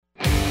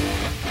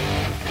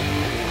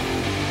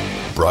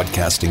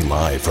Broadcasting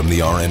live from the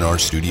RNR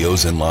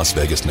studios in Las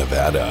Vegas,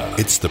 Nevada.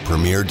 It's the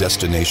premier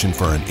destination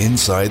for an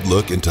inside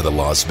look into the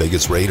Las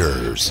Vegas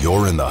Raiders.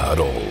 You're in the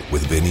Huddle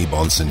with Vinny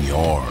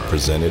Bonsignor.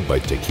 Presented by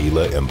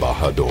Tequila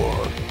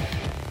Embajador.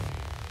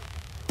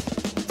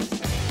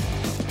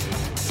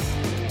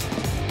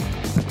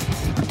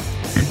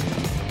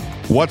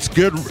 What's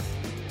good?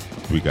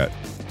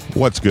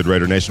 What's good,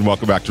 Raider Nation?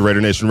 Welcome back to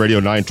Raider Nation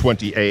Radio,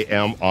 9:20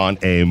 a.m. on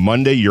a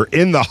Monday. You're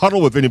in the Huddle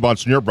with Vinny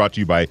Bonsignor, brought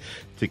to you by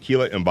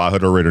Tequila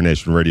Embajador, Raider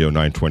Nation Radio,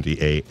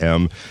 9:20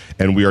 a.m.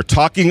 And we are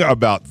talking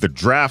about the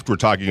draft. We're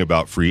talking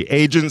about free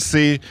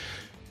agency.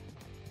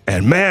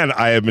 And man,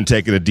 I have been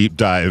taking a deep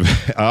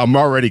dive. I'm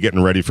already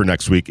getting ready for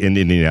next week in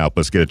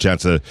Indianapolis. Get a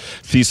chance to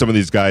see some of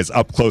these guys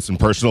up close and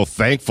personal.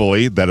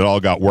 Thankfully, that it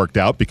all got worked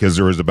out, because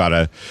there was about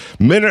a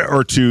minute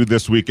or two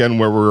this weekend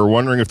where we were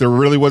wondering if there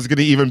really was going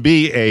to even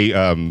be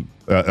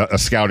a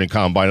scouting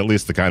combine, at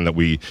least the kind that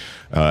we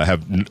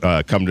have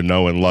come to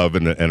know and love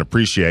and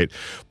appreciate.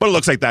 But it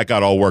looks like that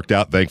got all worked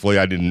out. Thankfully,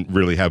 I didn't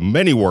really have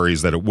many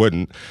worries that it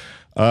wouldn't.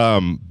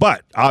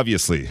 But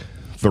obviously,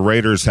 the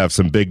Raiders have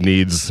some big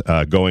needs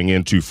going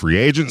into free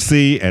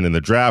agency and in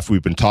the draft.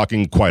 We've been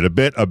talking quite a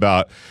bit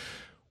about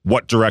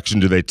what direction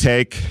do they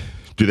take.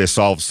 Do they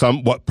solve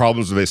what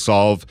problems do they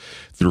solve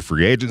through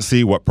free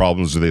agency? What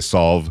problems do they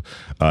solve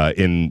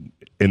in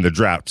the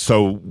draft?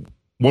 So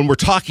when we're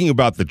talking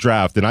about the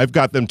draft, and I've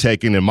got them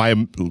taken in my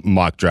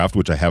mock draft,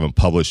 which I haven't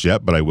published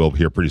yet, but I will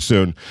here pretty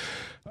soon,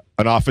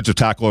 an offensive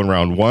tackle in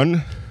round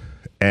 1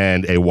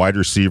 and a wide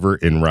receiver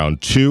in round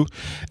 2.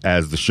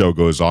 As the show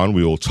goes on,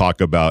 we will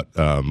talk about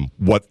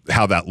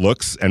how that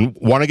looks, and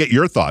want to get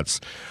your thoughts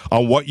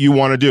on what you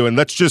want to do. And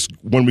let's just,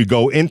 when we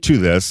go into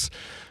this,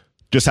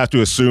 just have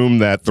to assume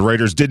that the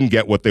Raiders didn't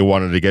get what they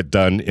wanted to get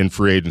done in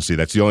free agency.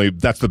 That's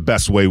the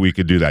best way we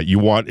could do that.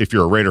 If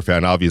you're a Raider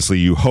fan, obviously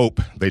you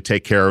hope they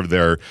take care of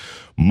their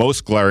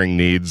most glaring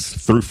needs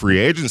through free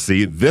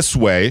agency. This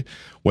way,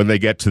 when they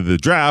get to the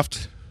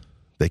draft,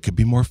 they could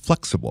be more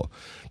flexible.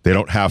 They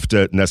don't have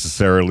to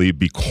necessarily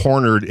be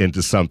cornered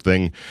into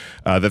something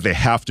that they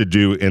have to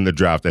do in the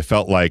draft. I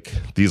felt like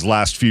these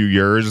last few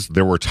years,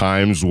 there were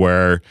times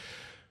where,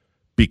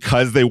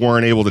 because they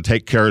weren't able to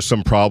take care of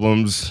some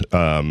problems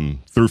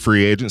through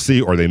free agency,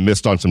 or they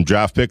missed on some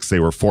draft picks, they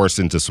were forced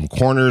into some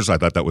corners. I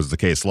thought that was the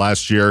case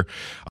last year.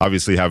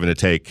 Obviously, having to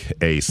take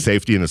a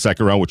safety in the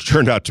second round, which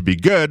turned out to be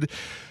good,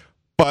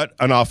 but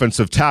an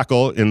offensive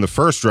tackle in the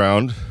first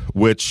round,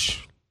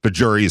 which the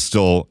jury is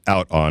still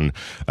out on,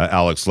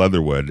 Alex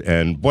Leatherwood.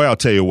 And boy, I'll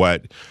tell you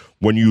what,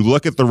 when you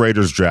look at the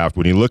Raiders draft,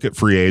 when you look at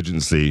free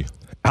agency,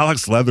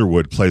 Alex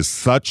Leatherwood plays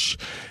such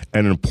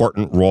an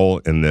important role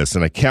in this.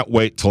 And I can't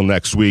wait till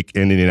next week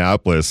in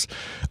Indianapolis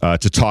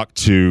to talk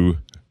to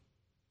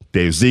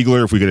Dave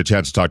Ziegler, if we get a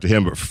chance to talk to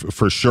him, but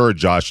for sure,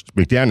 Josh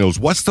McDaniels.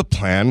 What's the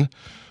plan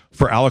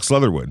for Alex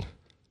Leatherwood?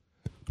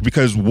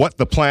 Because what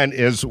the plan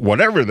is,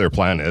 whatever their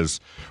plan is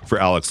for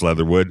Alex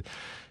Leatherwood,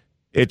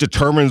 it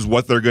determines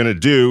what they're going to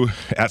do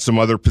at some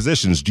other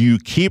positions. Do you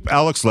keep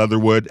Alex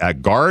Leatherwood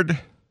at guard,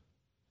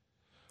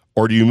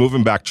 or do you move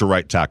him back to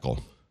right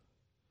tackle?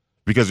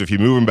 Because if you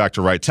move him back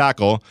to right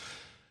tackle,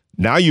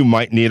 now you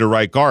might need a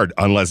right guard,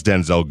 unless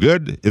Denzel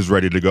Good is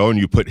ready to go and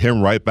you put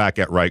him right back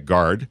at right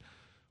guard,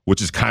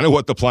 which is kind of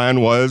what the plan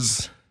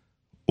was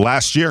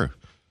last year.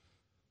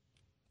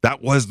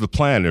 That was the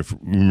plan. If you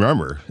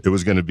remember, it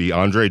was going to be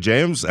Andre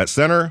James at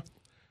center,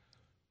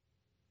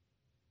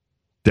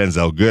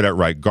 Denzel Good at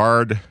right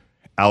guard,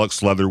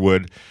 Alex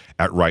Leatherwood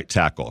at right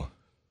tackle.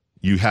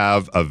 You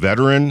have a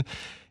veteran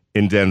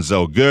in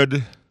Denzel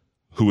Good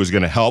who is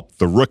going to help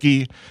the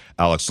rookie,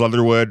 Alex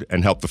Leatherwood,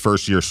 and help the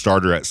first-year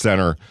starter at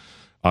center,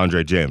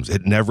 Andre James.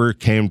 It never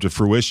came to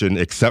fruition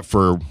except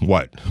for,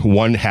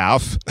 one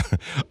half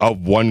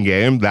of one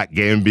game, that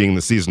game being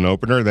the season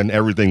opener. Then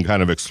everything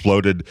kind of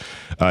exploded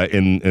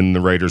in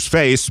the Raiders'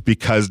 face,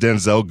 because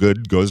Denzel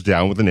Good goes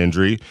down with an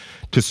injury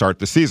to start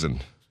the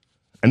season.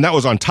 And that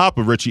was on top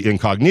of Richie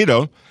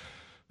Incognito,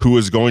 who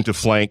was going to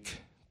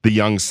flank the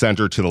young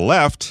center to the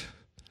left,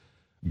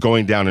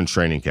 going down in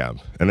training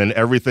camp. And then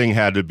everything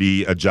had to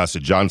be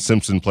adjusted. John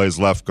Simpson plays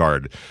left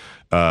guard.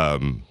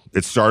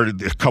 It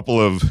started a couple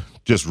of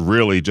just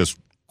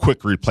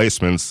quick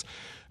replacements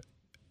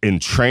in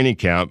training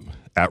camp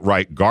at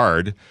right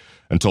guard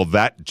until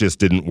that just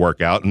didn't work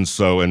out.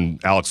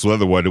 And Alex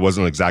Leatherwood, it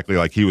wasn't exactly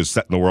like he was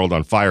setting the world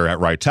on fire at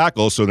right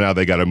tackle. So now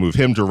they got to move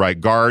him to right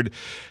guard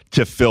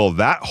to fill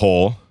that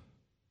hole,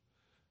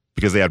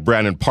 because they had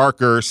Brandon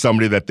Parker,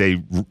 somebody that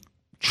they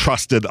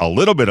trusted a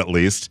little bit at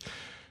least,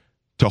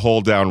 to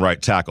hold down right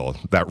tackle.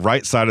 That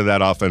right side of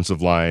that offensive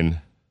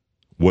line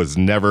was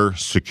never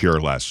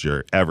secure last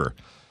year, ever.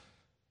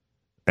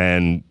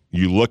 And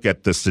you look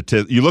at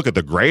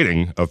the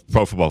grading of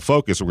Pro Football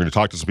Focus. We're going to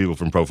talk to some people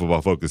from Pro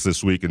Football Focus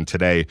this week and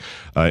today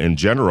in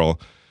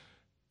general.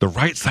 The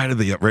right side of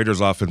the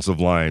Raiders offensive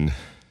line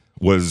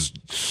was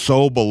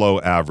so below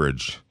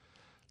average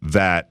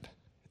that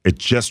it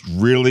just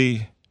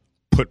really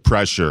put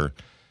pressure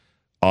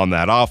on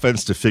that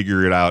offense to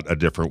figure it out a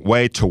different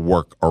way, to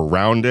work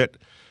around it.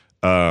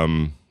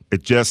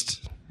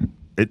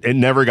 It It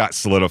never got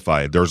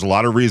solidified. There's a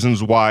lot of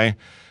reasons why,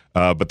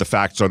 but the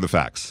facts are the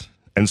facts.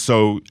 And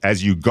so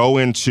as you go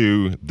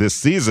into this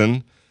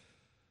season,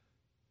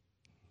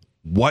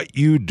 what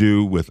you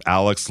do with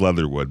Alex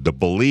Leatherwood, the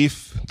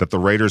belief that the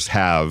Raiders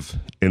have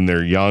in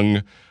their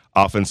young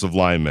offensive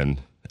linemen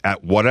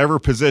at whatever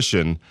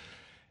position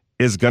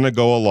is going to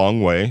go a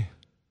long way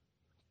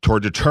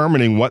toward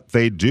determining what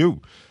they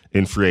do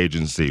in free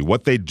agency,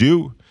 what they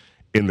do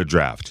in the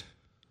draft.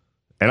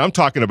 And I'm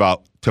talking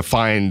about to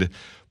find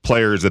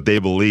players that they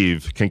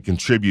believe can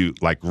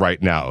contribute like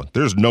right now.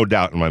 There's no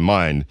doubt in my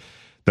mind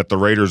that the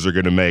Raiders are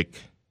going to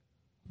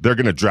they're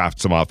going to draft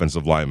some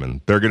offensive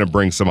linemen. They're going to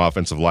bring some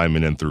offensive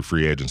linemen in through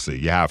free agency.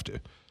 You have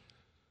to.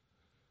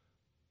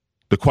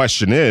 The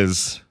question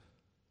is,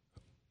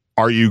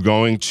 are you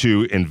going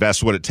to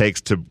invest what it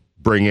takes to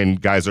bring in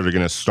guys that are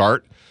going to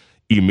start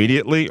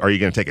immediately? Are you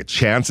going to take a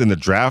chance in the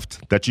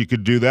draft that you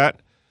could do that?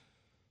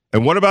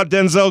 And what about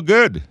Denzel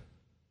Good?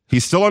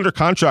 He's still under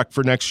contract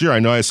for next year. I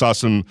know I saw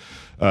some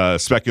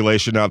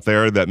speculation out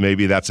there that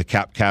maybe that's a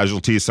cap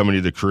casualty, somebody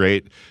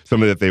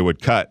that they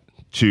would cut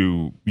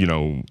to,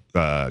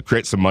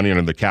 create some money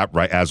under the cap.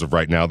 Right as of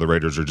right now, the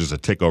Raiders are just a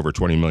tick over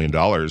 $20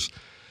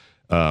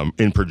 million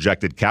in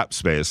projected cap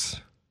space.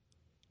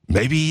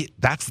 Maybe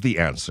that's the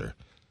answer.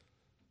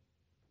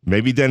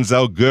 Maybe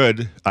Denzel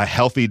Good, a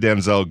healthy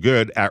Denzel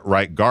Good at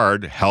right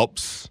guard,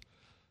 helps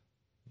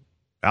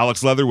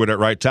Alex Leatherwood at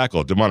right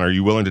tackle. Damon, are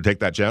you willing to take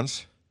that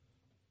chance?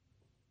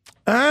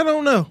 I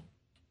don't know.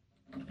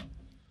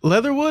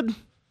 Leatherwood,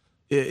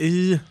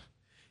 he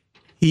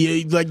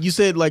like you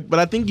said, but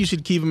I think you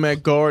should keep him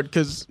at guard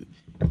because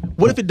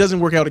what if it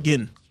doesn't work out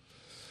again?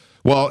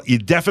 Well, you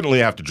definitely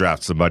have to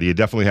draft somebody. You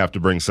definitely have to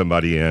bring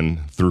somebody in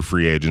through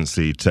free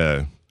agency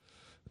to,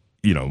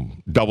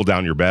 double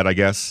down your bet, I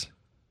guess,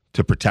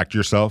 to protect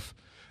yourself.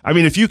 I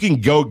mean, if you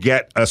can go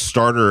get a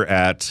starter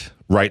at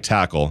right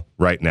tackle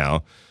right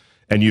now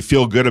and you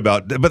feel good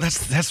about, but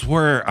that's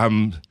where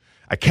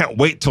I can't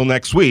wait till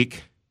next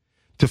week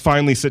to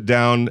finally sit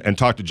down and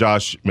talk to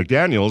Josh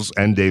McDaniels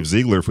and Dave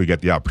Ziegler if we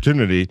get the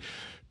opportunity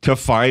to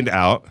find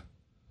out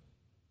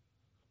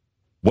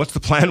what's the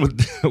plan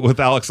with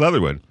Alex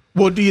Leatherwood.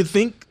 Well, do you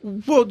think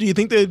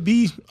they'd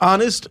be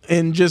honest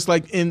and just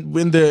in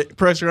the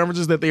press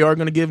conferences that they are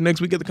going to give next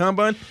week at the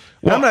combine?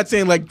 Well, I'm not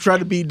saying try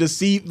to be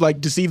deceive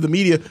the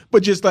media,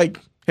 but just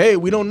hey,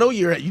 we don't know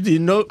you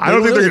didn't know. I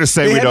don't think they're going to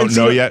say we don't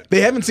know yet. They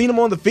haven't seen him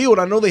on the field.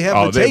 I know they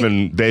have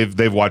the tape.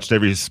 They've watched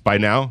by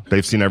now.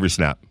 They've seen every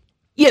snap.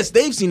 Yes,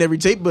 they've seen every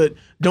tape, but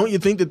don't you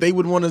think that they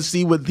would want to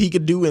see what he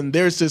could do in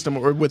their system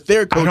or with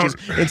their coaches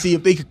and see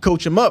if they could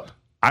coach him up?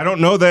 I don't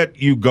know that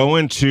you go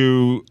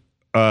into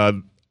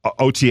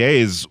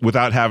OTAs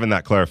without having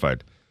that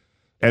clarified.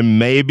 And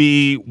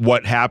maybe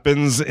what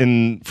happens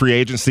in free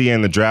agency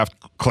and the draft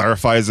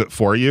clarifies it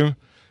for you.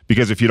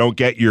 Because if you don't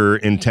get your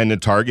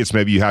intended targets,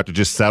 maybe you have to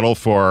just settle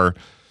for,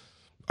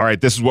 all right,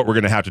 this is what we're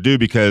going to have to do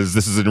because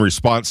this is in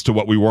response to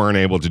what we weren't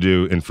able to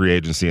do in free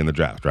agency and the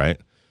draft, right?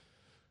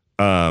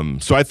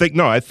 So I think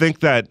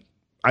that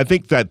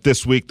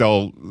this week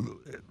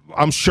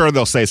I'm sure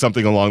they'll say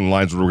something along the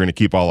lines where we're going to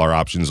keep all our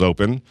options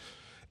open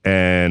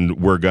and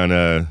we're going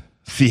to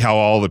see how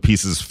all the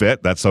pieces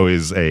fit. That's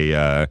always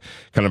a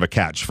kind of a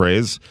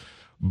catchphrase,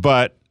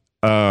 but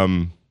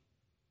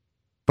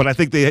I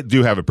think they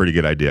do have a pretty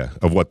good idea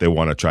of what they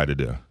want to try to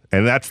do.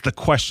 And that's the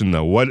question,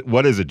 though.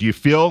 What is it? Do you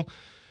feel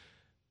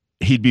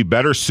he'd be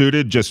better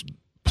suited just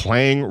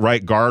playing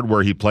right guard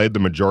where he played the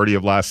majority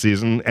of last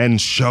season and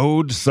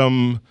showed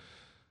some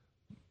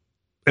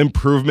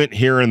improvement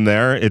here and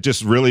there? It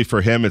just really,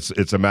 for him, it's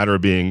a matter of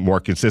being more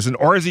consistent.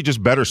 Or is he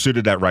just better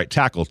suited at right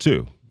tackle,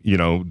 too?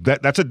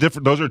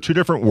 Those are two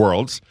different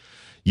worlds.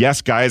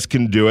 Yes, guys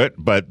can do it,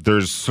 but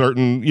there's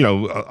certain,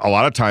 a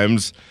lot of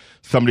times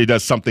somebody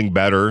does something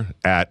better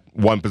at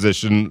one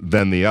position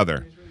than the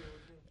other.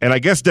 And I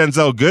guess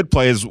Denzel Good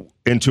plays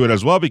into it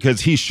as well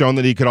because he's shown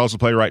that he could also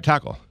play right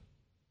tackle.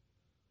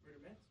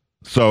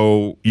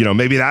 So,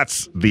 maybe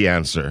that's the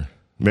answer.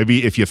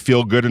 Maybe if you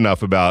feel good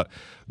enough about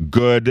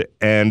Good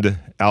and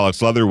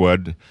Alex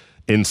Leatherwood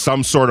in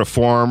some sort of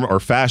form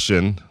or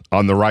fashion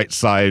on the right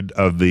side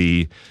of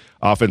the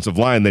offensive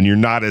line, then you're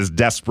not as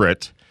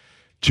desperate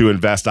to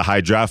invest a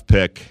high draft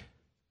pick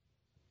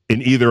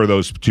in either of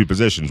those two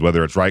positions,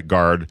 whether it's right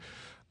guard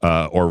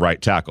or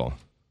right tackle.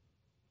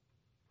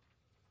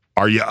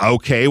 Are you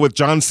okay with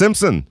John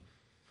Simpson?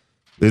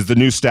 Is the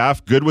new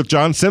staff good with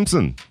John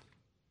Simpson?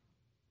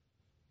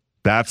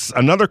 That's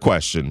another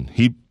question.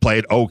 He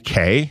played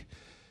okay,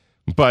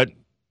 but,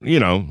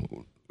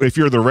 if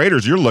you're the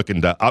Raiders, you're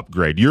looking to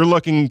upgrade. You're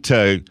looking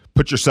to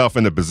put yourself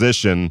in a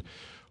position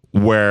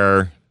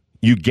where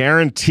you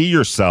guarantee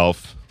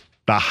yourself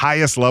the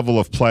highest level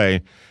of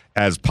play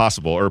as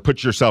possible, or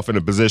put yourself in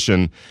a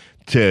position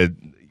to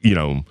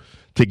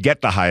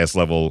get the highest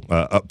level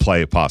of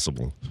play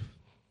possible.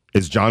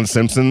 Is John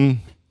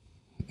Simpson,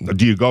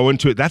 do you go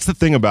into it? That's the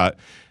thing about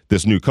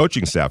this new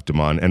coaching staff,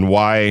 Damon, and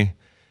why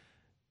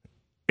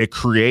it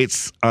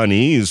creates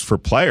unease for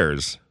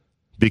players,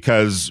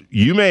 because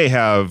you may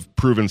have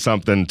proven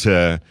something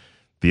to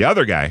the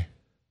other guy.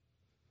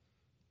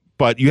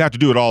 But you have to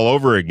do it all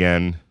over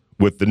again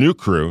with the new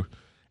crew.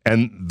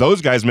 And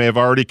those guys may have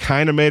already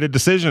kind of made a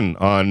decision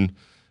on,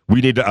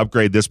 we need to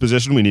upgrade this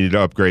position, we need to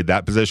upgrade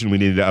that position, we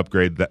need to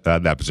upgrade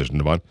that position,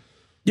 Devon.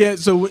 Yeah,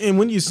 so and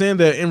when you're saying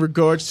that in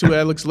regards to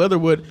Alex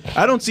Leatherwood,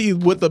 I don't see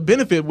what the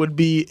benefit would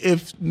be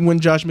if when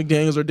Josh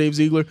McDaniels or Dave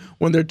Ziegler,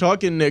 when they're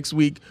talking next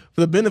week,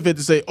 for the benefit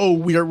to say, oh,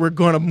 we're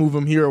going to move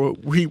him here, or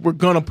we're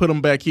going to put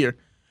him back here.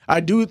 I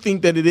do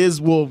think that it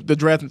is, the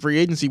draft and free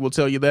agency will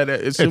tell you that,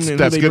 assuming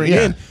who they bring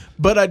in.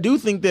 But I do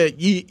think that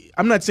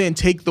I'm not saying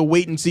take the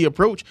wait-and-see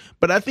approach,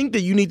 but I think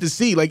that you need to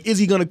see, like, is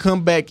he going to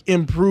come back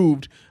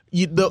improved?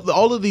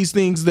 All of these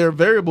things, they're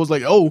variables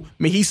like, oh,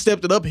 man, he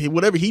stepped it up.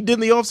 Whatever he did in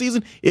the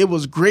offseason, it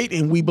was great,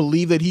 and we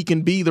believe that he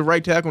can be the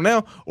right tackle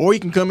now, or he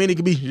can come in and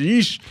can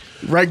be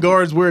right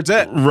guards where it's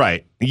at.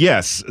 Right.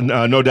 Yes,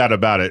 no doubt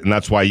about it, and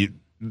that's why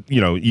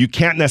you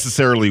can't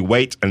necessarily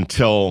wait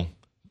until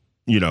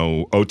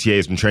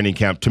OTAs and training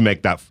camp to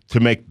make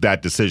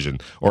that decision,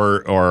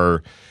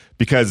 or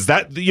because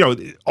that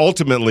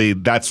ultimately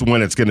that's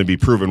when it's going to be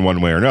proven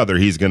one way or another.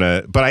 He's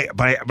gonna, but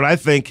I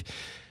think.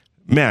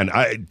 Man,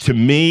 to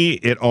me,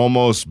 it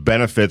almost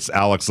benefits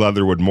Alex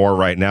Leatherwood more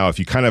right now if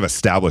you kind of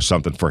establish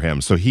something for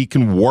him so he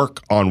can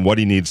work on what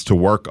he needs to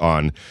work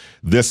on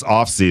this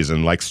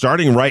offseason, like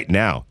starting right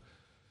now.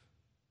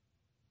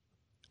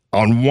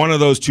 On one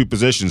of those two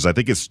positions, I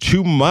think it's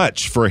too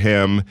much for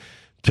him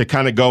to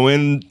kind of go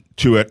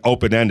into it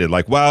open-ended.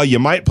 Like, well, you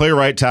might play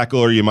right tackle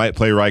or you might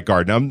play right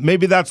guard. Now,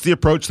 maybe that's the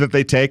approach that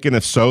they take, and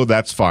if so,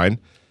 that's fine.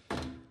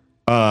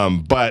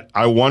 But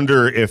I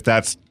wonder if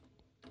that's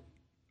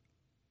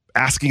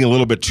asking a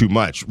little bit too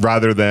much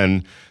rather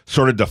than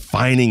sort of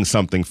defining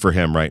something for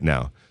him right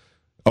now.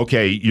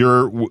 Okay,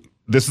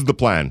 this is the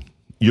plan.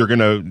 You're going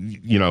to,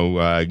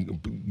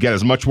 get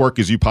as much work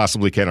as you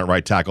possibly can at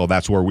right tackle.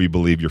 That's where we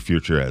believe your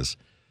future is.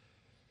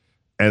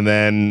 And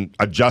then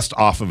adjust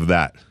off of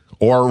that,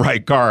 or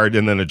right guard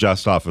and then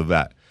adjust off of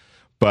that.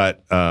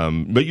 But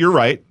you're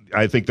right.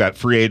 I think that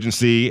free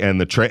agency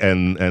and the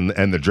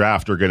and the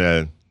draft are going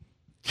to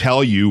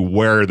tell you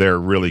where they're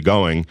really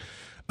going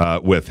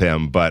with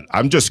him. But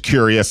I'm just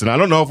curious, and I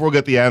don't know if we'll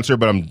get the answer,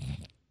 but I'm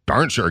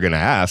darn sure going to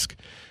ask,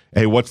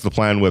 hey, what's the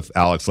plan with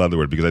Alex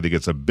Leatherwood? Because I think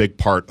it's a big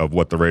part of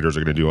what the Raiders are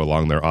going to do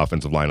along their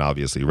offensive line,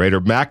 obviously.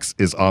 Raider Max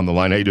is on the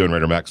line. How you doing,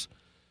 Raider Max?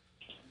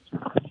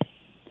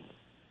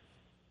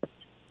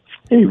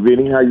 Hey,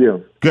 Vinny, how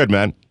you? Good,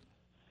 man.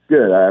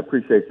 Good. I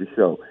appreciate the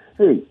show.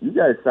 Hey, you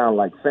guys sound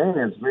like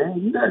fans,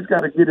 man. You guys got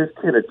to give this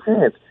kid a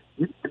chance.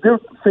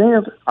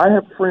 Fans, I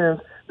have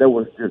friends that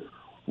was just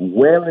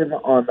wailing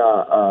on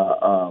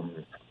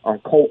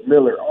Colt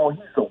Miller. Oh, he's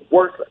the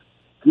worst.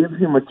 Give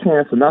him a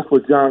chance, and that's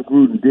what John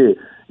Gruden did.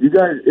 You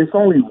guys, it's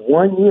only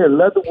 1 year.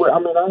 Leatherwood,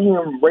 I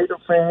hear Raider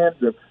fans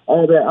and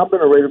all that. I've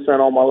been a Raider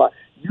fan all my life.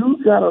 You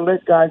got to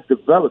let guys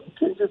develop. You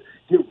can't just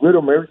get rid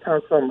of them every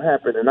time something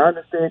happens. And I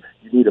understand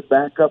you need a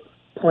backup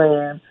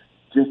plan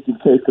just in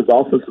case, because the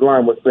offensive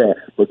line was bad.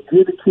 But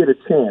give the kid a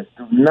chance.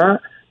 Do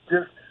not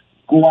just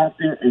go out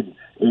there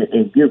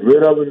and get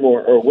rid of him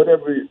or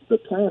whatever the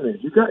plan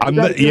is. You got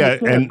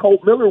and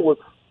Colt Miller was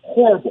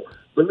horrible.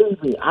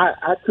 Believe me,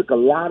 I took a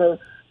lot of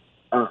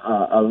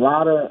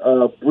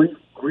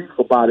grief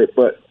about it,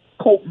 but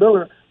Colt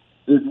Miller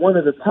is one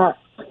of the top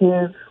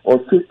 10 or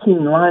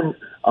 15 line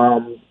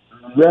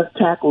left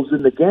tackles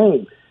in the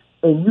game.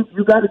 And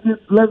you got to give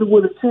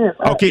Leatherwood a chance.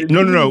 Okay,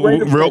 no.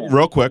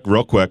 Real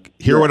quick.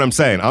 Hear what I'm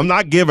saying. I'm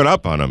not giving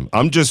up on him.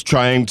 I'm just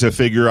trying to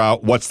figure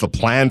out what's the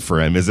plan for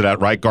him. Is it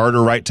at right guard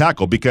or right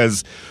tackle?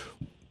 Because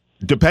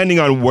depending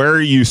on where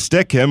you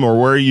stick him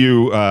or where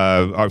you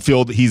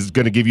feel that he's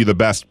going to give you the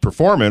best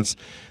performance,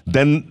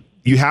 then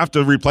you have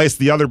to replace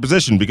the other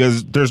position,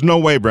 because there's no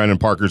way Brandon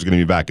Parker is going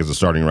to be back as a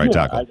starting right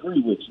tackle. I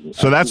agree with you.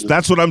 So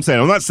that's what I'm saying.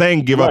 I'm not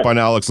saying give up on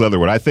Alex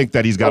Leatherwood. I think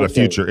that he's got a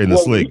future in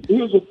this league.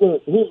 Here's the thing.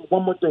 Here's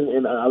one more thing,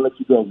 and I'll let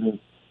you go, Vin.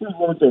 Here's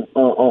one thing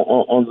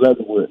on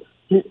Leatherwood.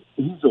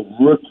 He's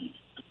a rookie.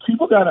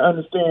 People got to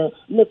understand,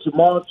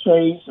 Jamar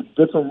Chase and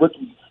different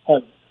rookies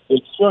have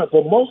experience,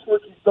 but most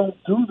rookies don't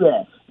do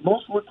that.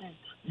 Most rookies,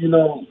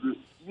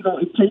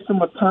 it takes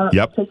them a time.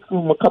 Yep. It takes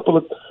them a couple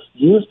of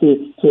years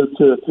to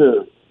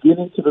get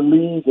into the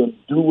league and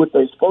do what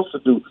they're supposed to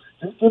do.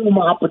 Just give them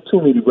an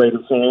opportunity,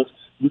 Raider fans.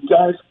 You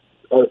guys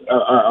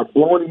are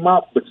blowing him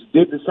out, but you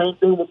did the same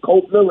thing with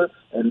Colt Miller,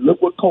 and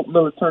look what Colt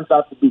Miller turns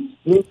out to be.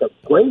 He ain't the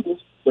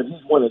greatest, but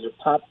he's one of the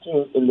top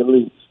 10 in the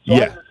league. So I'm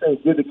just saying,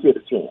 give the kid a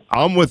chance.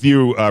 I'm with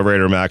you,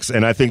 Raider Max,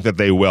 and I think that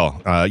they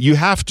will. You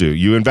have to.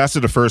 You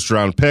invested a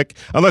first-round pick,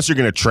 unless you're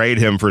going to trade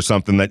him for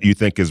something that you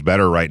think is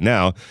better right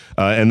now,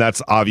 and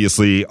that's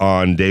obviously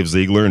on Dave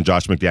Ziegler and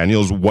Josh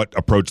McDaniels, what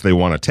approach they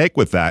want to take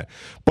with that.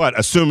 But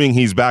assuming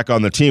he's back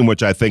on the team,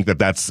 which I think that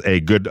that's a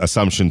good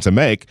assumption to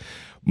make,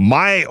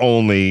 my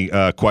only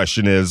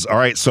question is, all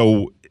right,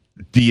 so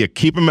do you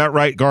keep him at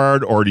right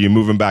guard or do you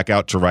move him back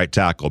out to right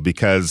tackle?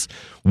 Because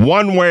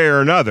one way or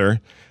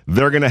another,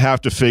 they're going to have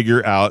to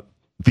figure out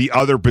the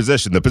other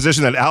position, the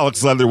position that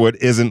Alex Leatherwood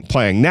isn't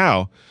playing.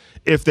 Now,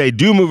 if they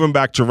do move him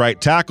back to right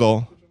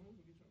tackle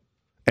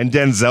and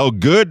Denzel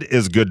Good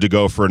is good to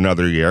go for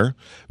another year,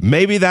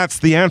 maybe that's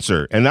the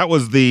answer. And that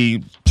was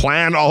the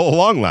plan all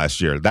along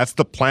last year. That's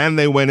the plan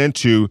they went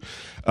into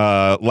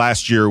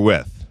last year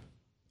with.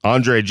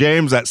 Andre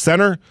James at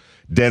center,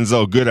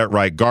 Denzel Good at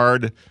right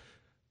guard,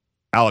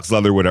 Alex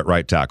Leatherwood at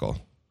right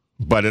tackle.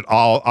 But it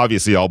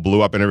obviously all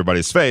blew up in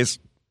everybody's face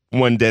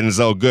when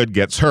Denzel Good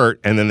gets hurt,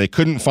 and then they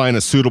couldn't find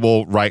a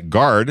suitable right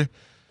guard.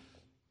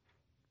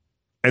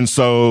 And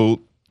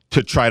so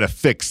to try to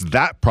fix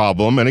that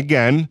problem, and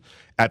again,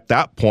 at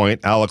that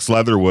point, Alex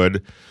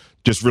Leatherwood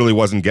just really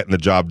wasn't getting the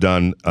job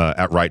done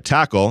at right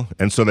tackle.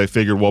 And so they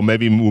figured, well,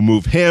 maybe we'll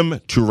move him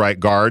to right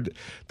guard.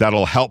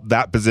 That'll help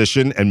that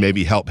position and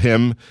maybe help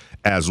him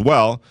as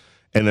well.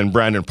 And then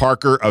Brandon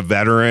Parker, a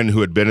veteran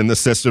who had been in the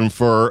system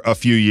for a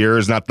few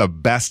years, not the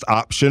best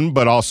option,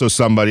 but also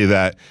somebody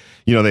that,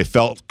 you know, they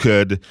felt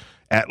could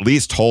at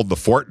least hold the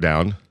fort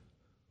down,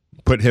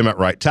 put him at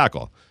right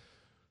tackle.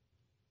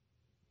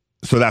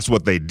 So that's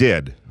what they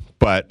did.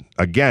 But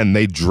again,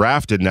 they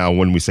drafted, now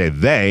when we say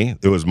they,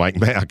 it was Mike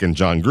Mayock and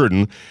John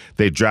Gruden.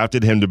 They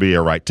drafted him to be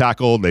a right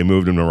tackle. They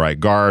moved him to right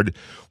guard.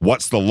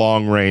 What's the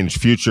long-range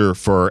future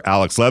for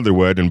Alex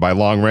Leatherwood? And by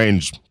long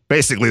range,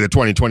 basically the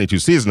 2022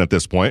 season at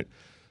this point.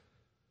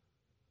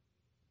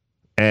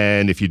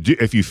 And if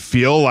you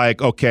feel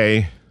like,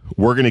 okay,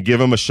 we're going to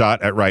give him a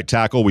shot at right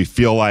tackle, we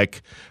feel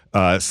like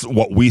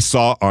what we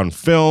saw on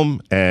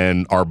film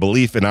and our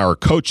belief in our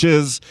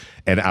coaches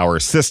and our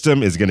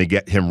system is going to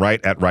get him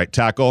right at right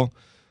tackle,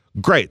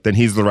 great, then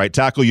he's the right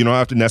tackle. You don't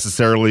have to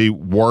necessarily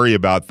worry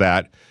about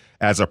that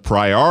as a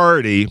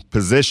priority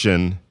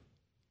position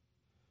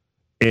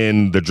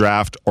in the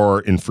draft or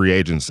in free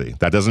agency.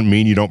 That doesn't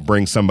mean you don't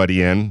bring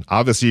somebody in.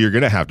 Obviously, you're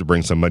going to have to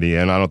bring somebody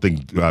in. I don't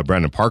think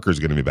Brandon Parker is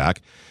going to be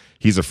back.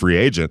 He's a free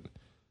agent.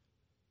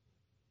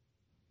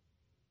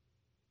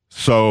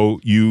 So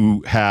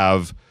you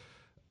have,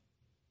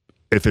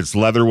 if it's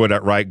Leatherwood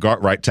at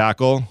right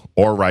tackle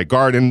or right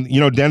guard, and, you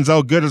know,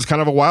 Denzel Good is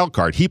kind of a wild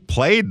card. He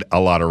played a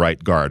lot of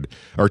right guard,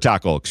 or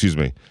tackle,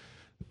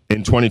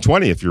 in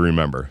 2020, if you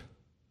remember,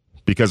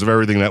 because of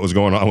everything that was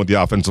going on with the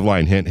offensive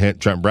line. Hint, hint,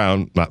 Trent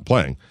Brown not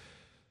playing.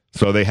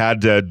 So they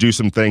had to do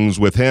some things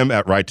with him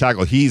at right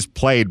tackle. He's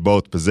played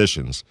both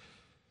positions.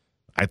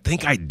 I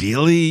think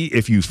ideally,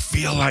 if you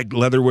feel like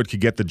Leatherwood could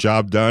get the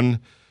job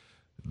done,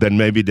 then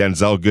maybe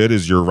Denzel Good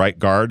is your right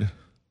guard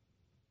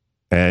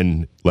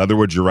and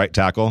Leatherwood's your right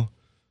tackle.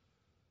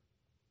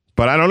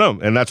 But I don't know,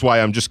 and that's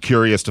why I'm just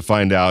curious to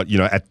find out, you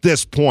know, at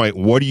this point,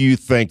 what do you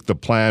think the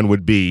plan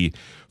would be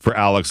for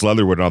Alex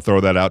Leatherwood? And I'll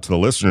throw that out to the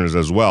listeners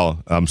as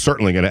well. I'm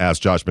certainly going to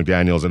ask Josh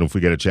McDaniels, and if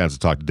we get a chance to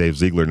talk to Dave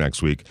Ziegler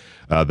next week,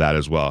 that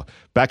as well.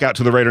 Back out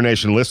to the Raider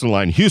Nation listen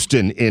line.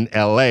 Houston in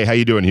L.A. How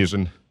you doing,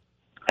 Houston?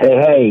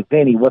 Hey,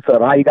 Vinny, what's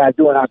up? How you guys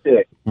doing out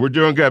there? We're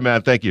doing good,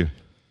 man. Thank you.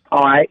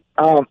 All right.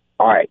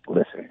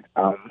 Listen,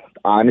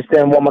 I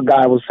understand what my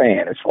guy was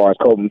saying as far as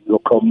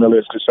Cole Miller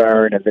is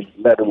concerned and the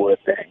Leatherwood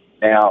thing.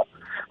 Now,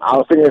 I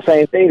was thinking the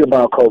same thing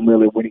about Cole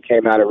Miller when he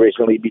came out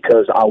originally,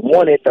 because I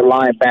wanted the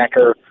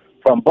linebacker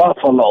from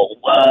Buffalo.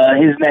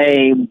 His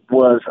name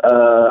was,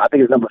 I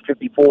think it's number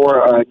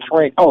 54,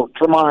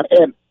 Tremont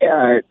Edmonds,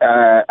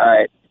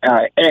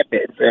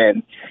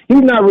 and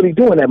he's not really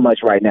doing that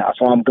much right now.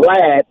 So I'm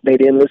glad they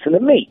didn't listen to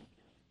me.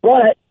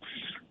 But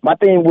my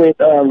thing with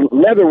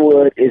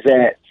Leatherwood is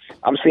that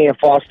I'm seeing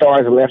false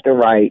starts left and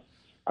right.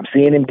 I'm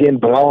seeing him getting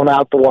blown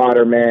out the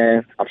water,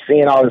 man. I'm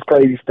seeing all this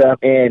crazy stuff,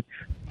 and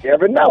you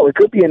never know. It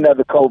could be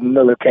another Cole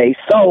Miller case.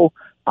 So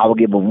I will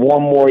give him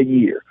one more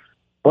year.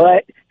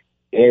 But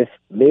if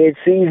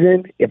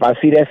mid-season, if I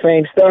see that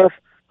same stuff,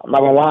 I'm not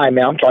going to lie,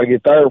 man. I'm trying to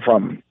get third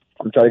from him.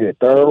 I'm trying to get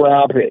a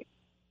third-round pick.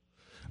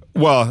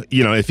 Well,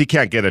 you know, if he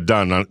can't get it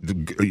done,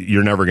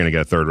 you're never going to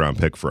get a third-round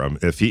pick for him.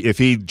 If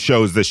he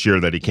shows this year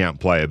that he can't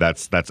play,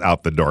 that's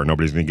out the door.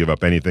 Nobody's going to give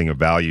up anything of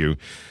value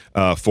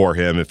for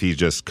him if he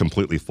just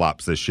completely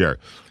flops this year.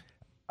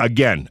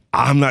 Again,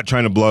 I'm not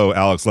trying to blow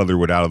Alex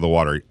Leatherwood out of the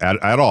water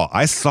at all.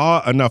 I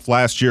saw enough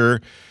last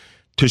year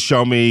to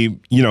show me,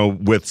 you know,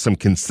 with some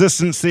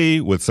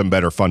consistency, with some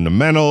better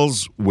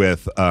fundamentals,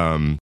 with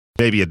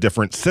maybe a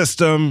different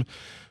system,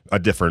 a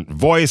different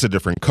voice, a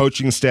different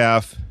coaching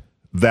staff,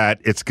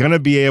 that it's going to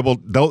be able,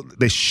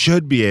 they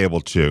should be able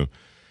to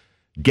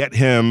get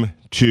him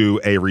to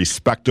a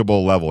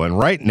respectable level. And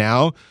right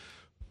now,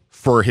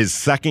 for his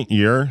second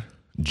year,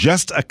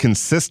 just a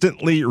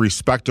consistently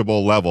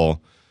respectable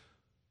level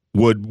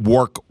would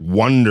work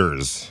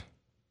wonders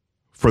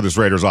for this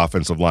Raiders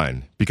offensive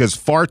line. Because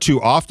far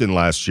too often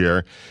last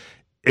year,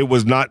 it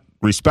was not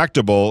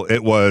respectable.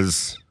 It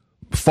was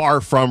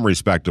far from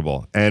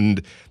respectable.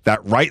 And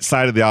that right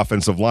side of the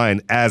offensive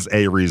line, as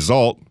a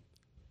result,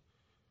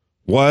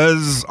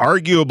 was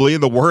arguably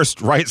the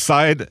worst right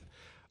side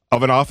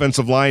of an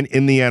offensive line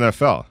in the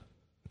NFL.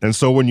 And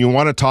so when you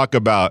want to talk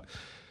about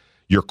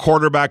your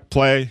quarterback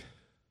play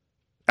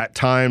at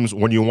times,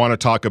 when you want to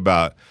talk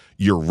about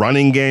your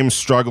running game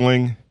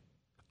struggling,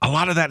 a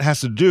lot of that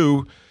has to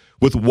do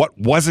with what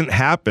wasn't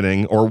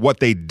happening, or what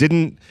they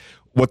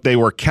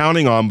were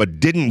counting on but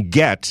didn't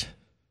get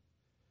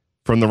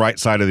from the right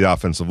side of the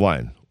offensive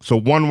line. So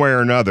one way or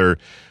another,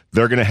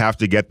 they're going to have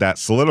to get that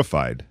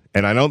solidified.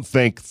 And I don't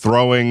think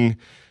throwing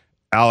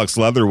Alex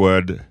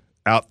Leatherwood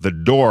out the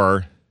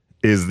door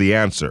is the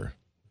answer.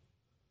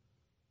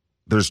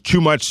 There's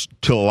too much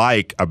to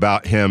like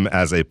about him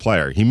as a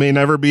player. He may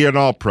never be an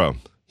All-Pro.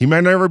 He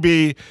may never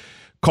be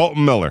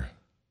Colton Miller.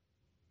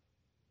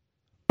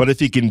 But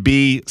if he can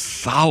be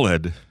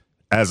solid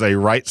as a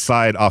right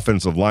side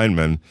offensive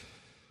lineman,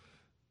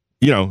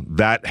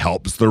 that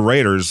helps the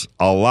Raiders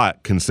a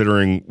lot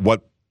considering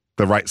what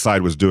the right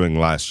side was doing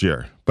last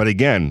year. But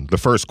again, the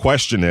first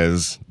question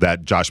is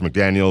that Josh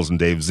McDaniels and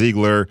Dave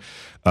Ziegler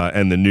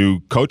and the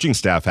new coaching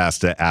staff has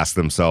to ask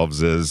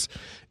themselves is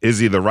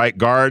he the right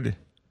guard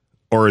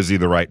or is he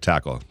the right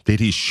tackle? Did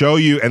he show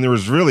you? And there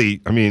was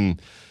really,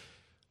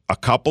 a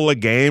couple of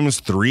games,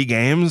 3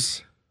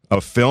 games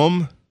of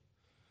film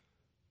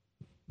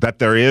that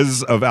there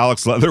is of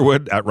Alex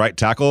Leatherwood at right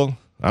tackle.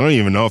 I don't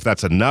even know if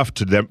that's enough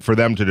for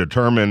them to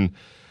determine,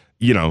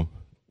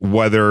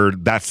 whether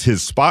that's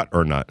his spot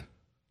or not.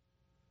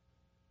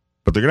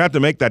 But they're going to have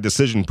to make that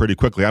decision pretty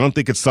quickly. I don't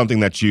think it's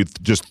something that you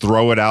just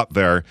throw it out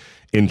there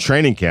in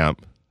training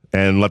camp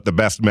and let the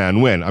best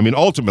man win.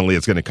 Ultimately,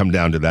 it's going to come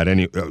down to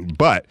that.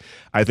 But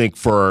I think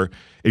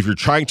if you're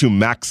trying to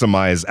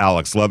maximize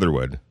Alex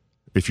Leatherwood,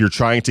 if you're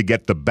trying to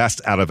get the best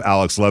out of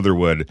Alex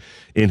Leatherwood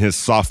in his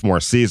sophomore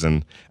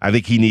season, I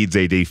think he needs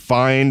a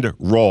defined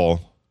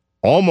role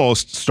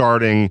almost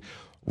starting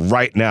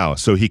right now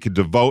so he could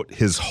devote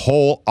his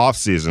whole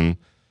offseason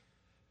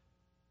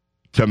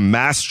to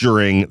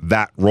mastering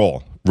that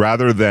role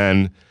rather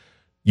than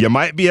you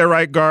might be at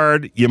right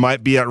guard, you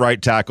might be at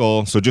right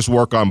tackle, so just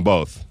work on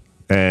both.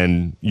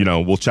 And,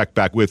 we'll check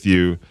back with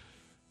you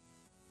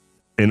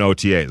in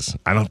OTAs.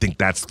 I don't think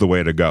that's the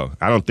way to go.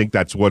 I don't think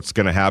that's what's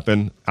going to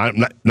happen.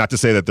 Not to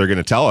say that they're going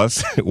to tell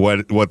us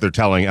what they're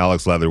telling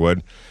Alex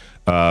Leatherwood,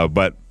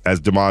 but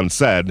as Damon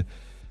said,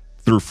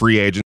 through free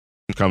agents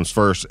comes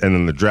first, and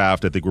then the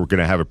draft, I think we're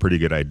going to have a pretty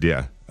good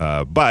idea.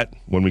 But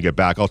when we get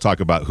back, I'll talk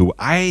about who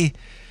I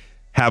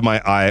have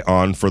my eye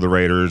on for the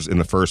Raiders in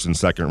the first and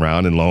second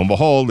round, and lo and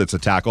behold, it's a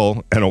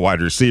tackle and a wide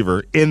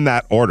receiver in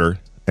that order.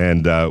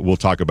 And we'll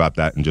talk about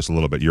that in just a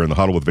little bit. You're in the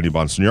Huddle with Vinny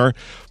Bonsignor,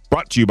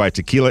 brought to you by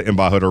Tequila and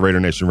Bahuda, Raider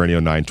Nation Radio,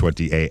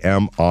 9:20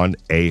 a.m. on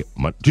a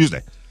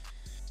Tuesday.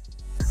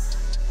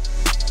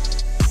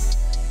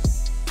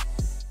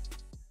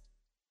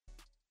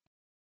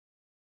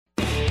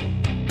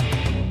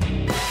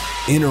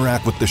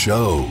 Interact with the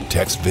show.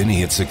 Text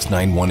Vinny at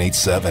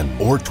 69187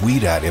 or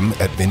tweet at him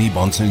at Vinny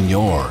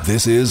Bonsignor.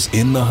 This is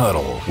In the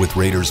Huddle with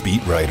Raiders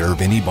beat writer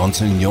Vinny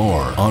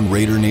Bonsignor on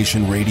Raider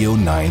Nation Radio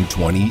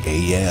 920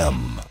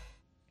 AM.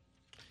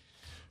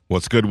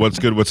 What's good?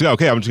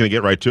 Okay, I'm just going to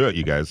get right to it,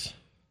 you guys.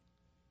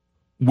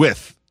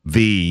 With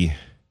the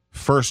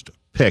first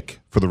pick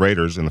for the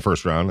Raiders in the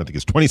first round, I think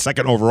it's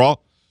 22nd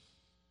overall,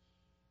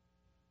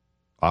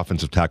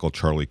 offensive tackle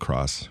Charlie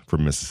Cross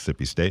from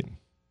Mississippi State.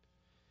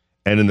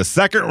 And in the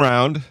second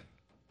round,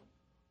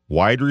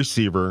 wide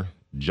receiver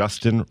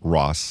Justin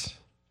Ross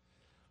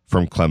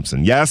from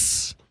Clemson.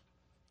 Yes,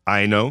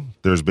 I know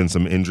there's been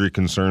some injury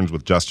concerns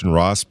with Justin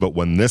Ross, but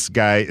when this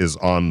guy is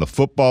on the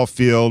football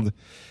field,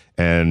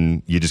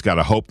 and you just got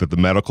to hope that the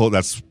medical,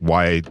 that's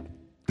why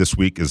this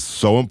week is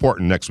so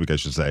important, next week I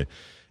should say,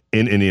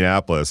 in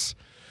Indianapolis,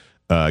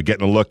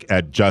 getting a look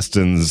at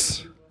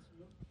Justin's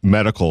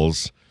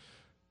medicals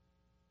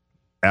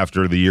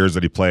after the years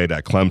that he played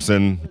at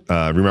Clemson.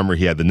 Remember,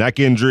 he had the neck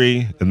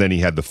injury, and then he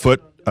had the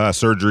foot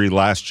surgery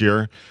last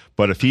year.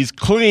 But if he's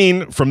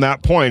clean from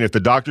that point, if the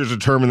doctors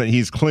determine that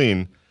he's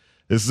clean,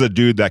 this is a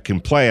dude that can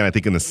play, and I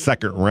think in the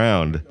second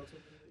round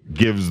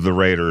gives the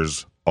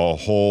Raiders a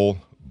whole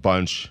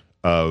bunch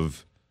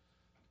of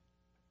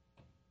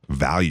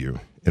value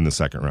in the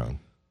second round.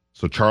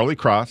 So Charles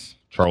Cross,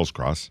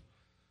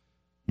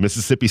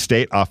 Mississippi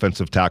State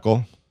offensive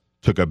tackle,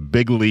 took a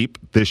big leap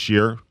this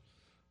year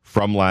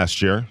from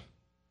last year,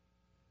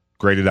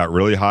 graded out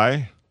really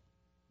high,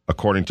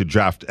 according to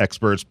draft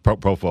experts, Pro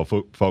Football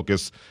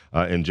Focus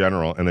in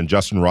general, and then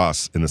Justin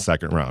Ross in the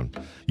second round.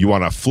 You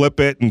want to flip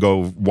it and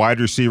go wide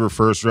receiver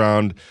first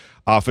round,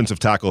 offensive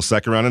tackle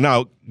second round. And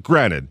now,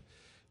 granted,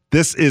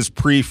 this is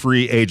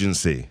pre-free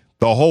agency.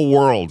 The whole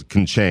world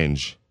can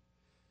change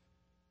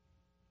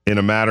in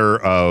a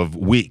matter of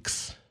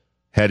weeks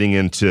heading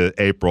into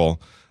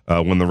April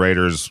when the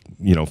Raiders,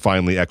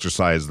 finally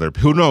exercise their.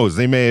 Who knows?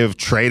 They may have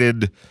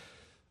traded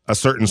a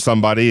certain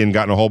somebody and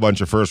gotten a whole bunch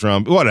of first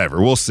round.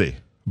 Whatever, we'll see.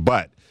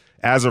 But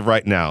as of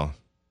right now,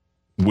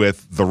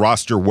 with the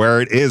roster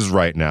where it is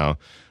right now,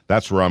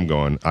 that's where I'm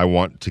going. I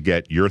want to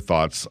get your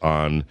thoughts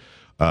on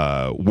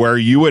where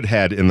you would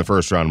head in the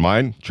first round.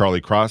 Mine,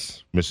 Charlie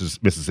Cross,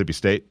 Mississippi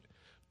State,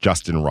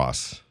 Justin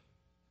Ross,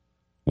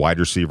 wide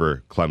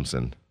receiver,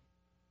 Clemson.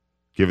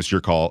 Give us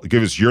your call.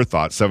 Give us your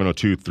thoughts,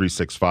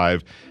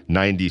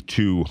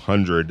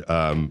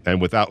 702-365-9200.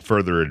 And without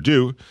further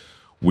ado,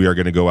 we are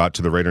going to go out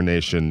to the Raider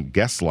Nation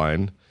guest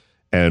line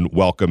and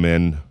welcome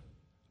in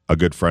a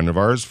good friend of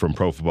ours from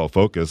Pro Football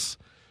Focus,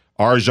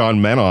 Arjan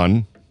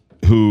Menon,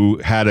 who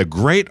had a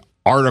great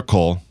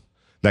article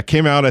that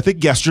came out, I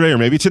think, yesterday or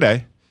maybe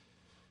today.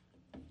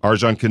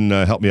 Arjan can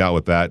help me out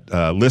with that,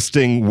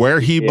 listing where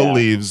he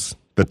believes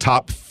the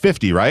top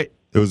 50, right?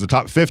 It was the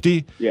top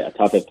 50? Yeah,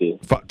 top 50.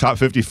 Top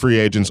 50 free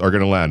agents are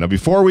going to land. Now,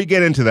 before we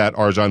get into that,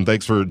 Arjan,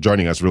 thanks for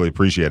joining us. Really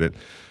appreciate it.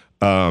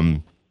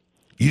 You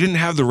didn't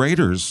have the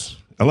Raiders,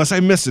 unless I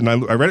missed it, and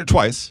I read it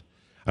twice.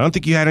 I don't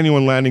think you had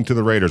anyone landing to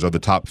the Raiders of the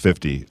top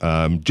 50.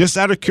 Just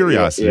out of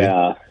curiosity.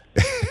 Yeah.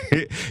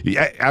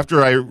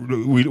 After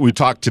we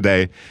talked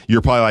today,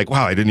 you're probably like,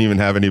 wow, I didn't even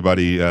have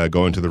anybody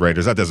going to the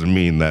Raiders. That doesn't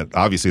mean that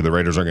obviously the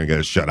Raiders aren't going to get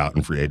a shutout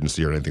in free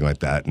agency or anything like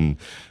that. And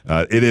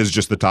it is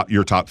just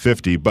your top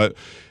 50. But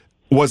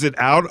was it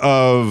out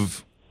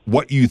of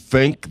what you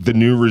think the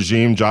new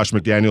regime, Josh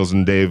McDaniels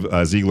and Dave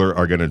Ziegler,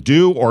 are going to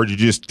do, or you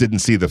just didn't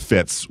see the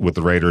fits with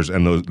the Raiders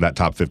and that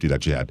top 50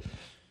 that you had?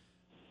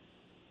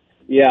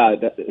 Yeah,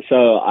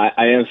 so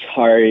I am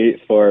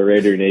sorry for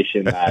Raider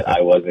Nation that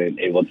I wasn't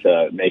able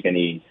to make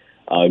any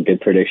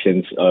good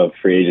predictions of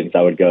free agents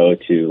that would go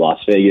to Las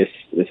Vegas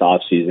this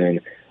offseason.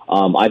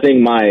 I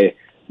think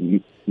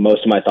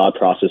most of my thought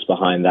process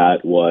behind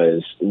that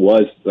was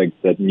like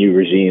the new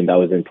regime that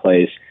was in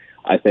place.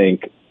 I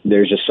think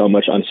there's just so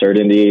much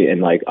uncertainty,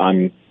 and like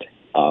I'm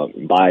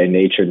by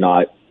nature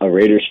not a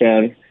Raiders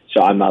fan,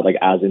 so I'm not like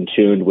as in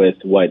tune with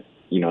what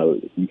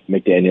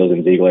McDaniels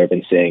and Ziegler have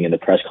been saying in the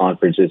press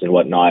conferences and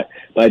whatnot.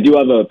 But I do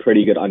have a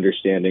pretty good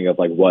understanding of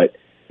like what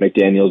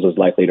McDaniels was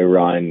likely to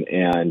run.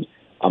 And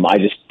I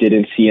just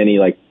didn't see any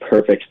like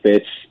perfect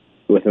fits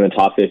within the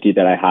top 50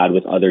 that I had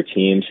with other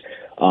teams.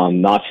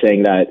 Not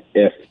saying that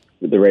if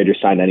the Raiders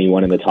signed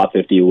anyone in the top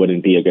 50, it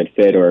wouldn't be a good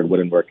fit or it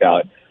wouldn't work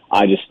out.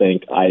 I just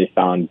think I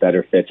found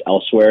better fits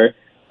elsewhere.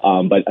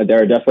 But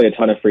there are definitely a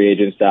ton of free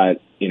agents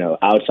that,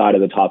 outside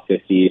of the top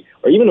 50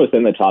 or even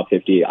within the top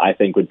 50, I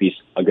think would be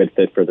a good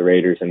fit for the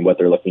Raiders and what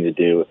they're looking to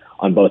do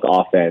on both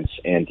offense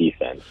and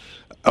defense.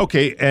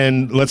 Okay,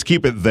 and let's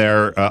keep it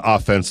there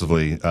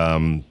offensively.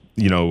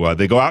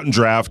 They go out and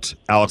draft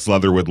Alex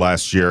Leatherwood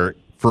last year.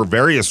 For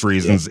various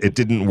reasons, It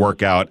didn't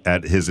work out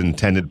at his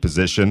intended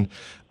position,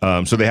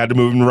 so they had to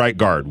move him to right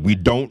guard. We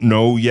don't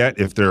know yet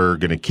if they're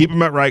going to keep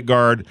him at right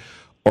guard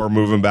or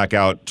move him back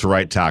out to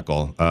right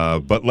tackle.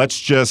 But let's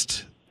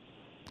just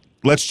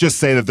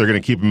say that they're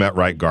going to keep him at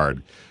right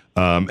guard.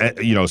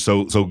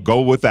 So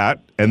go with that.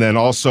 And then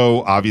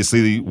also,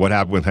 obviously, what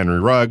happened with Henry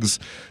Ruggs,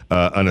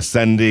 an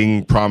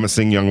ascending,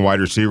 promising young wide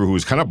receiver who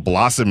was kind of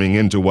blossoming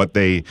into what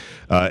they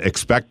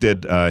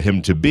expected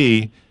him to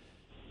be.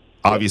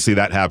 Obviously,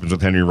 that happens with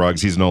Henry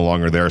Ruggs. He's no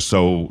longer there.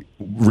 So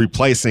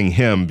replacing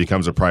him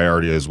becomes a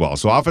priority as well.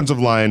 So offensive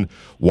line,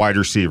 wide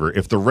receiver.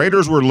 If the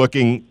Raiders were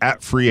looking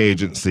at free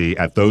agency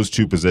at those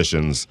two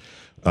positions,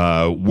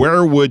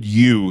 where would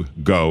you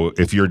go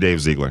if you're Dave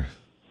Ziegler?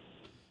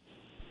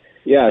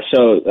 Yeah,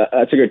 so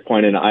that's a good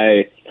point. And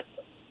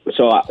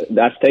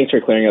thanks for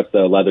clearing up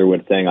the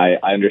Leatherwood thing. I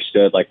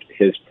understood like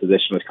his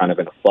position was kind of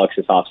in a flux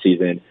this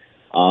offseason.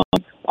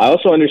 I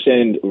also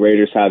understand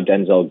Raiders have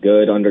Denzel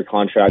Good under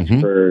contract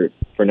for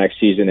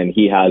next season, and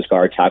he has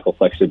guard tackle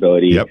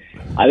flexibility. Yep.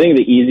 I think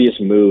the easiest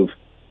move,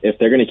 if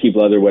they're going to keep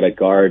Leatherwood at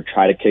guard,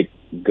 try to kick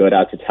Good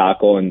out to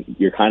tackle, and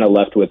you're kind of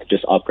left with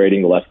just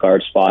upgrading the left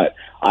guard spot.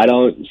 I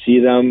don't see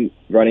them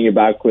running it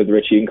back with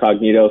Richie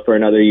Incognito for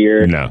another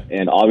year. No.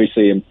 And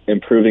obviously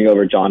improving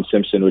over John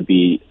Simpson would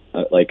be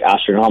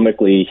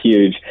astronomically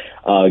huge,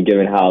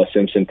 given how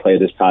Simpson played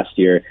this past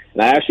year.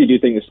 And I actually do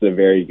think this is a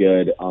very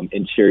good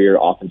interior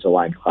offensive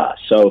line class.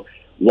 So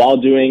while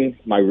doing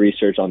my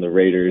research on the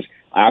Raiders,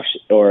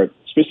 or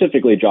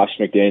specifically Josh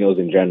McDaniels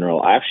in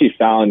general, I actually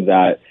found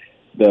that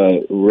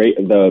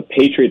the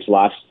Patriots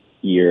last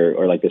year,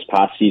 or like this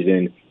past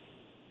season,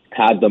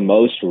 had the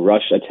most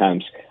rush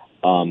attempts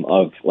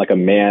of like a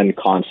man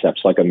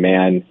concept, so like a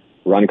man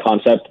run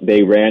concept.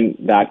 They ran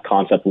that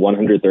concept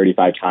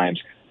 135 times,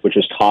 which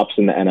was tops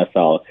in the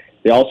NFL.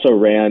 They also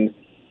ran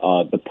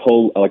a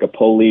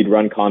pull lead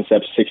run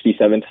concept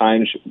 67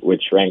 times,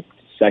 which ranked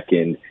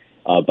second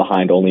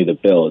behind only the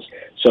Bills.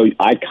 So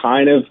I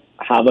kind of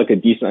have like a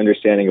decent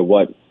understanding of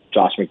what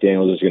Josh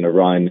McDaniels is going to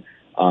run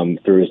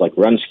through his like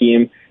run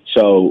scheme.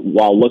 So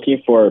while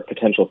looking for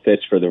potential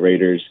fits for the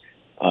Raiders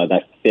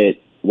that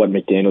fit what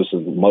McDaniels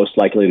is most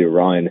likely to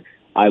run,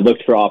 I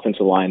looked for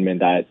offensive linemen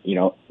that,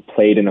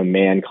 played in a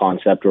man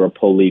concept or a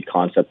pull lead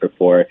concept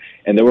before,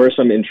 and there were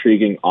some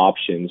intriguing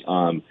options.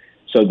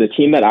 So the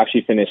team that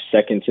actually finished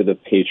second to the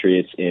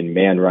Patriots in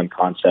man run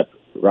concept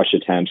rush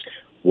attempts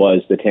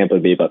was the Tampa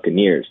Bay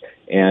Buccaneers.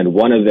 And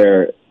one of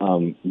their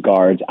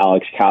guards,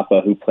 Alex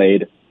Kappa, who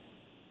played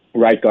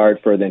right guard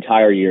for the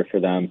entire year for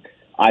them,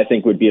 I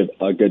think would be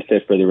a good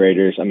fit for the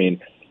Raiders. I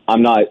mean,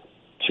 I'm not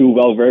too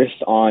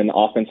well-versed on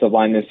offensive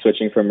linemen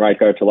switching from right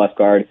guard to left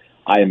guard.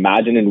 I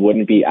imagine it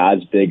wouldn't be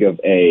as big of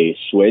a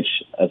switch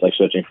as like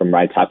switching from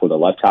right tackle to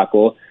left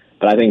tackle.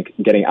 But I think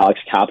getting Alex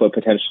Kappa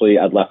potentially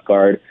at left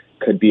guard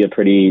could be a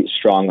pretty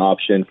strong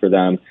option for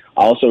them.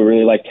 I also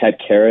really like Ted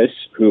Karras,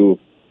 who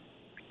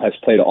has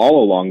played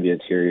all along the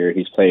interior.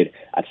 He's played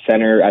at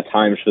center at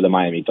times for the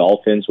Miami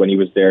Dolphins when he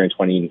was there in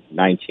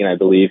 2019, I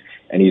believe.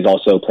 And he's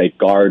also played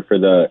guard for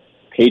the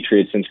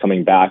Patriots since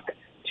coming back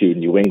to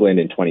New England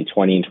in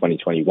 2020 and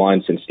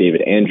 2021, since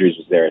David Andrews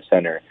was there at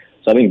center.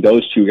 So I think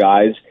those two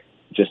guys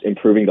just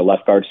improving the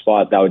left guard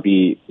spot, that would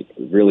be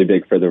really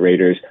big for the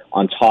Raiders,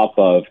 on top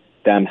of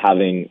them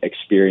having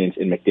experience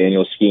in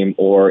McDaniel's scheme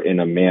or in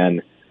a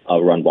man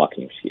run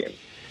blocking scheme.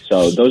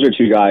 So those are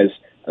two guys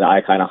that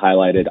I kind of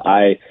highlighted.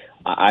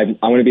 I'm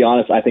going to be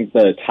honest, I think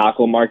the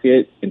tackle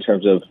market in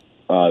terms of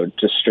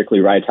just strictly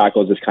right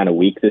tackles is kind of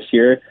weak this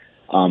year.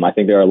 I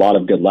think there are a lot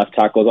of good left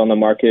tackles on the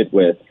market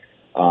with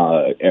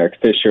Eric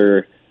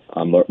Fisher.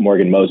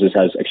 Morgan Moses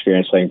has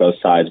experience playing both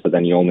sides, but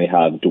then you only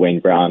have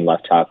Dwayne Brown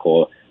left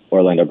tackle,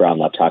 Orlando Brown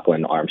left tackle,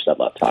 and Armstead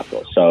left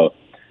tackle. So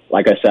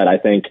like I said, I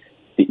think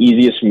the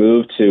easiest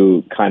move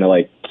to kind of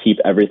like keep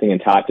everything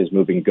intact is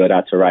moving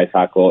Goodhat to right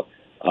tackle,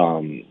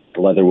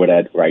 Leatherwood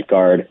at right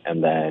guard,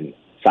 and then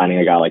signing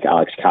a guy like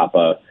Alex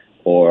Kappa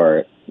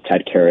or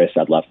Ted Karras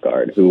at left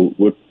guard, who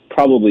would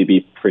probably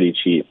be pretty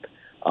cheap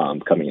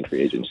coming in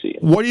free agency.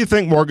 What do you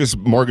think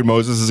Morgan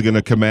Moses is going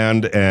to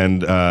command?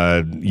 And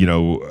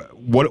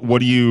what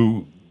do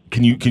you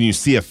can you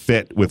see a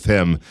fit with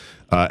him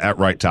at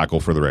right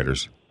tackle for the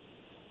Raiders?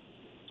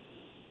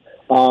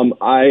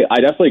 I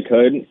definitely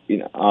could.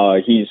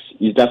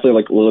 He's definitely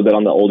like a little bit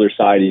on the older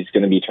side. He's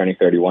going to be turning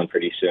 31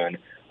 pretty soon.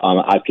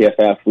 At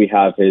PFF, we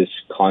have his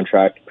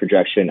contract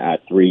projection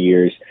at 3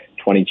 years,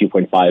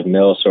 $22.5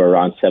 million, so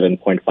around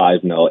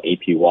 $7.5 million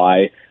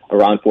APY,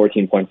 around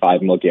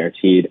 $14.5 million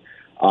guaranteed.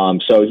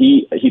 So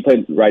he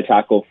played right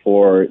tackle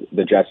for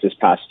the Jets this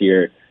past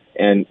year,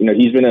 and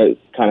he's been a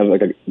kind of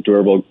like a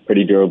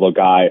pretty durable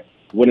guy.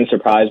 Wouldn't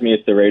surprise me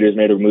if the Raiders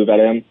made a move at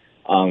him.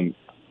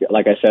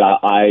 Like I said,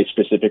 I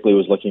specifically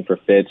was looking for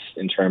fits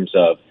in terms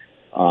of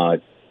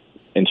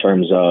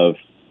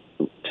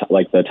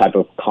like the type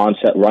of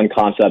run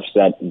concepts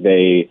that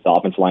the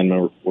offensive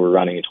linemen were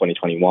running in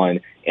 2021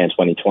 and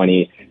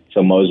 2020.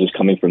 So Moses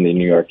coming from the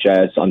New York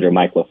Jets under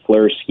Mike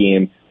LaFleur's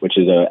scheme, which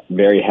is a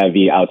very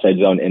heavy outside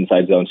zone,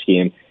 inside zone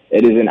scheme.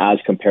 It isn't as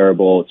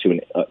comparable to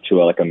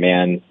a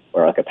man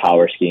or like a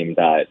power scheme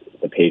that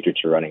the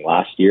Patriots were running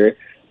last year.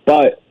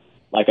 But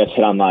like I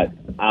said, I'm not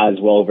as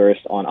well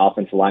versed on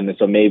offensive linemen,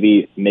 so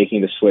maybe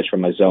making the switch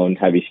from a zone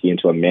heavy scheme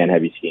to a man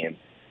heavy scheme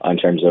in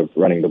terms of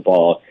running the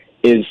ball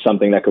is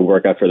something that could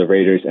work out for the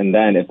Raiders. And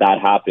then if that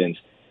happens,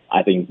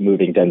 I think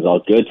moving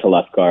Denzel Good to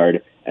left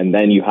guard, and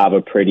then you have a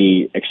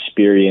pretty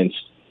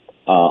experienced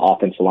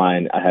offensive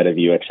line ahead of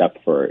you,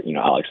 except for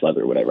Alex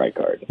Leatherwood at right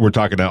guard. We're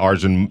talking to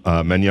Arjun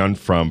Menyon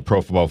from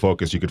Pro Football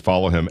Focus. You could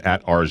follow him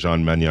at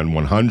Arjun Menyon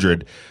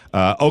 100.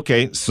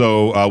 Okay,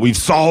 so we've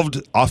solved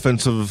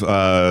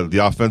the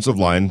offensive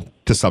line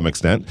to some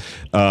extent.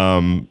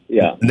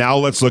 Yeah. Now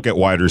let's look at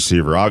wide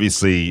receiver.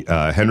 Obviously,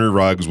 Henry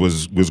Ruggs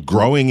was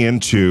growing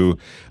into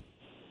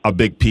a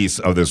big piece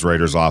of this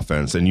Raiders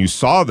offense, and you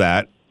saw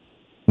that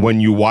when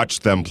you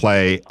watched them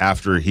play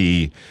after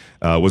he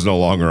was no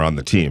longer on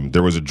the team.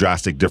 There was a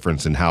drastic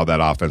difference in how that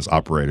offense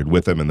operated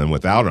with him and then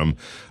without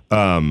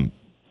him.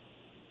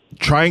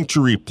 Trying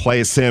to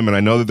replace him, and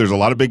I know that there's a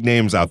lot of big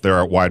names out there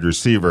at wide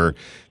receiver.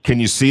 Can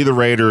you see the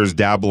Raiders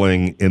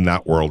dabbling in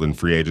that world in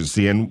free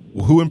agency? And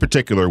who in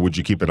particular would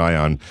you keep an eye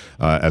on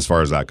as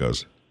far as that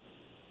goes?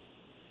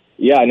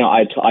 Yeah, no,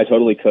 I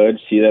totally could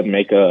see them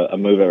make a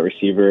move at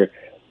receiver.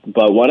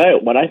 But what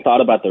I thought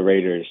about the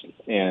Raiders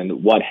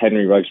and what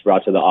Henry Ruggs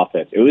brought to the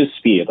offense, it was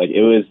speed. Like,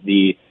 it was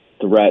the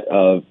threat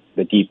of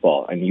the deep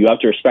ball, and you have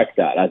to respect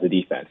that as a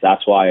defense.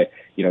 That's why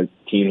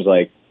teams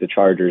like the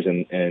Chargers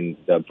and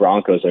the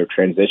Broncos are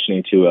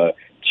transitioning to a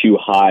too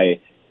high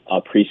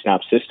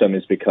pre-snap system,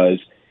 is because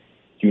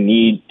you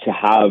need to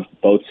have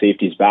both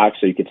safeties back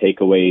so you could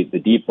take away the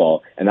deep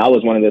ball. And that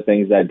was one of the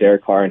things that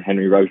Derek Carr and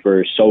Henry Ruggs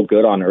were so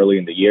good on early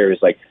in the year, is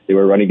like they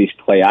were running these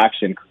play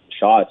action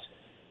shots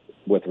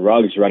with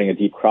Ruggs running a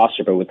deep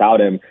crosser, but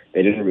without him,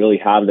 they didn't really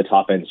have the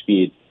top end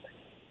speed.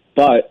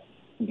 But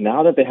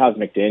now that they have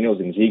McDaniels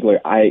and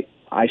Ziegler, I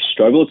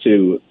struggle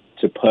to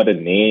put a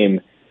name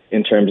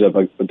in terms of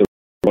the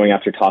going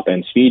after top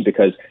end speed,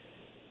 because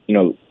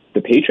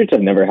the Patriots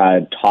have never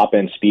had top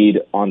end speed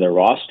on their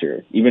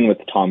roster, even with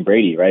Tom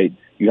Brady, right?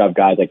 You have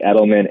guys like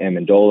Edelman,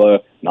 Amendola,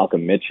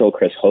 Malcolm Mitchell,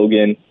 Chris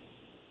Hogan,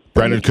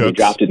 Brandon Cooks.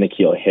 Drafted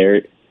N'Keal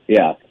Harry.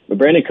 Yeah, but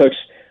Brandon Cooks,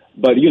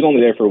 but he was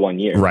only there for 1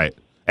 year, right?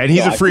 And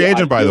he's a free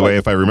agent, by the way,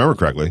 if I remember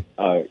correctly.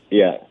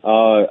 Yeah.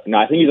 No,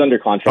 I think he's under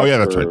contract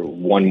that's for right.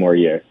 1 more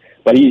year.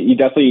 But he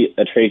definitely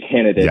a trade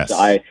candidate. Yes.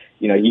 So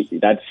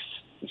that's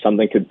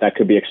something that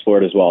could be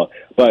explored as well.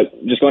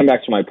 But just going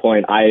back to my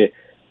point,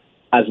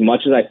 as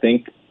much as I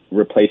think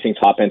replacing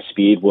top end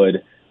speed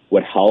would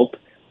help,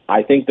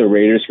 I think the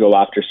Raiders go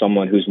after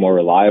someone who's more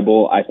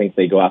reliable. I think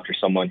they go after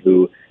someone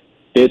who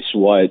fits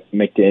what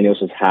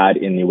McDaniels has had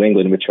in New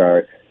England, which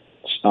are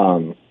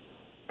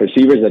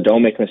receivers that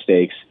don't make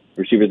mistakes,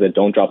 receivers that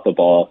don't drop the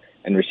ball,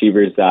 and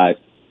receivers that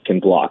can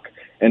block.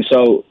 And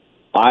so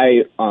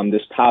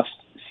this past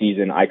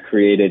season, I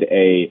created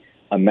a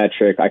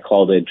metric. I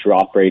called it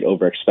drop rate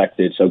over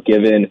expected. So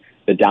given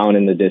the down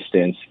in the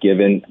distance,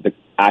 given the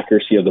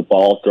accuracy of the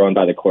ball thrown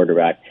by the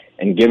quarterback,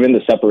 and given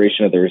the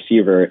separation of the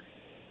receiver,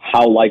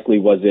 how likely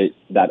was it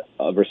that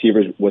a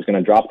receiver was going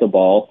to drop the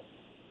ball,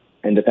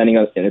 and depending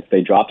on if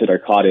they dropped it or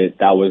caught it,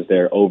 that was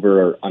their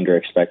over or under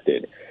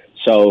expected.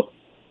 So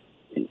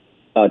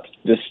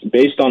just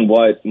based on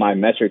what my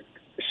metric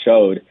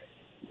showed,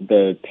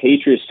 the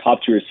Patriots' top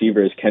two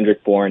receivers,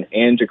 Kendrick Bourne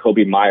and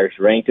Jacoby Myers,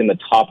 ranked in the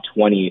top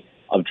 20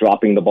 of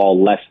dropping the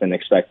ball less than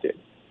expected.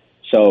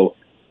 So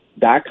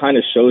that kind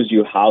of shows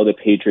you how the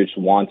Patriots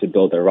want to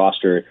build their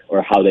roster,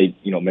 or how they,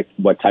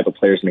 what type of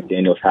players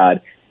McDaniels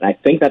had. And I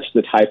think that's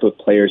the type of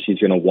players he's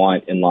going to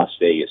want in Las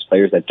Vegas,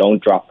 players that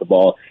don't drop the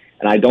ball.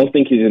 And I don't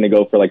think he's going to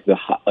go for like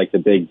the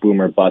big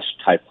boomer bust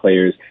type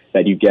players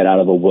that you get out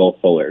of a Will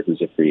Fuller,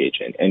 who's a free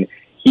agent. And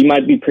he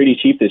might be pretty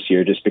cheap this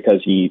year just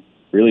because he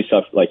really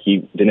suffered, like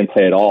he didn't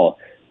play at all,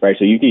 right?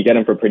 So you could get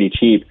him for pretty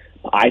cheap.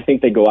 I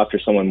think they go after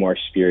someone more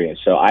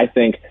experienced. So I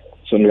think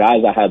some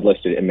guys I had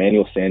listed,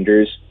 Emmanuel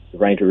Sanders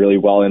ranked really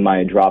well in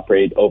my drop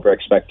rate over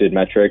expected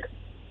metric.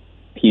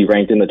 He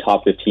ranked in the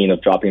top 15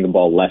 of dropping the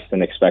ball less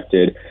than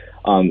expected.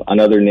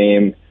 Another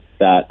name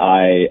that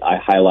I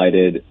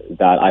highlighted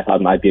that I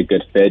thought might be a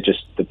good fit,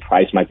 just the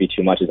price might be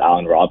too much, is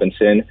Allen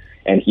Robinson.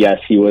 And yes,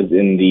 he was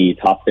in the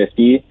top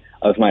 50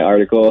 of my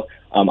article.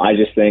 I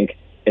just think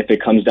if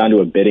it comes down to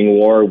a bidding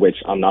war, which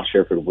I'm not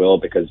sure if it will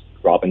because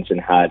Robinson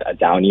had a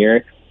down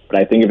year, but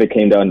I think if it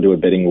came down to a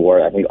bidding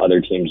war, I think other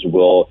teams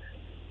will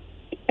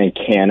and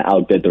can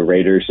outbid the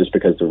Raiders just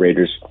because the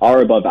Raiders are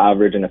above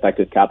average in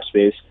effective cap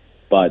space.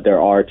 But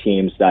there are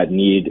teams that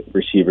need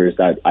receivers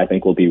that I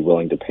think will be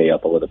willing to pay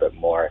up a little bit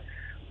more.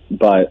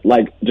 But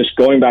just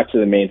going back to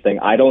the main thing,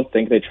 I don't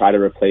think they try to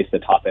replace the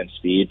top end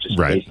speed just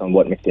based on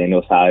what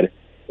McDaniels had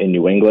in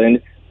New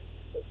England.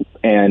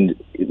 And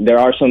there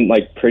are some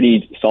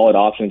pretty solid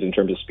options in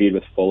terms of speed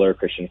with Fuller,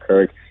 Christian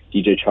Kirk.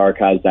 DJ Chark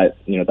has that,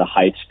 the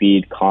height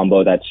speed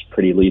combo that's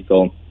pretty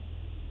lethal.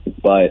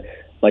 But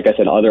like I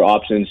said, other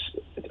options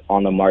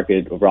on the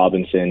market,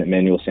 Robinson,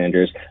 Emmanuel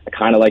Sanders. I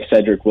kind of like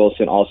Cedric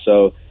Wilson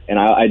also. And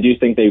I do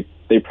think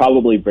they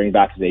probably bring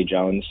back Zay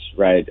Jones,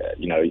 right?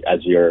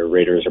 As your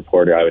Raiders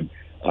reporter, I would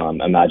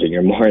imagine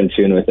you're more in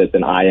tune with it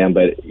than I am.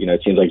 But,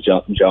 it seems like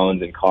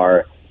Jones and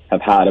Carr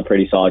have had a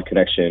pretty solid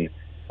connection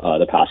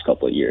the past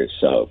couple of years.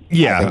 So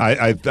yeah,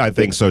 I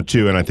think so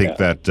too. And I think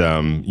that,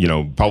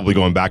 probably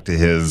going back to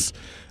his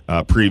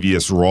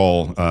previous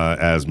role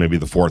as maybe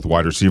the fourth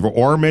wide receiver,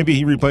 or maybe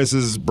he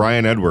replaces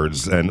Bryan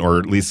Edwards or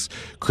at least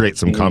create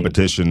some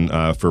competition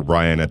for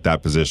Bryan at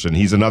that position.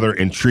 He's another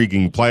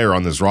intriguing player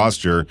on this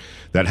roster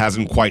that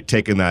hasn't quite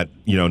taken that,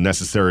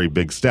 necessary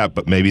big step,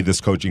 but maybe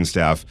this coaching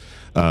staff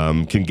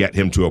can get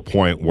him to a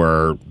point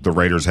where the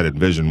Raiders had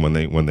envisioned when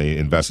they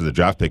invested the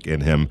draft pick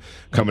in him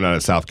coming out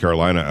of South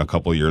Carolina a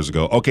couple of years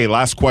ago. Okay,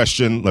 last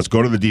question. Let's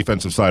go to the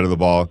defensive side of the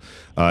ball.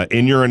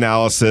 In your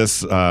analysis,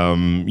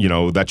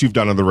 that you've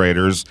done on the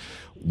Raiders,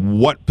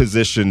 what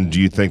position do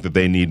you think that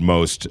they need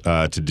most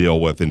to deal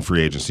with in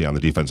free agency on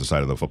the defensive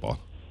side of the football?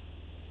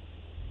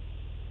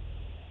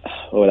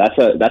 Oh, that's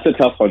a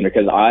tough one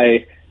because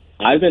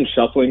I've been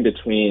shuffling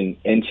between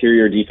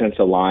interior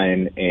defensive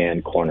line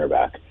and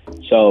cornerback.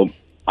 So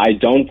I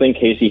don't think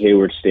Casey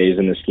Hayward stays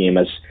in the scheme.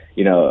 As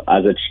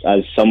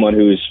someone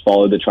who's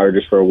followed the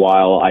Chargers for a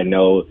while, I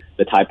know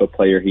the type of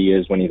player he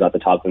is when he's at the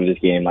top of his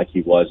game, like he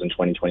was in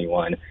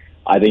 2021.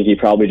 I think he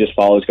probably just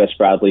follows Gus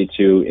Bradley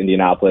to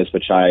Indianapolis,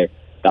 that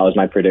was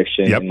my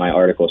prediction in my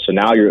article. So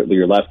now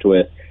you're left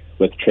with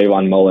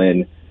Trayvon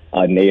Mullen,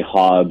 Nate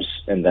Hobbs,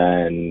 and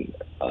then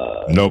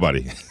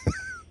nobody.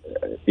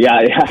 Yeah,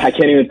 I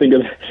can't even think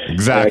of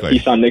exactly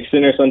Keyshawn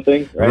Nixon or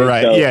something.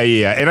 Right. So,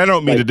 yeah. And I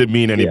don't mean to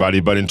demean anybody,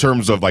 but in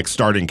terms of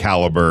starting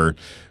caliber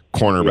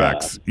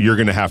cornerbacks, you're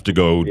going to have to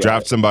go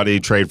draft somebody,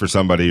 trade for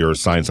somebody, or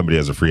sign somebody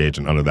as a free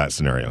agent under that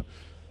scenario.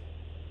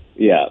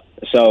 Yeah.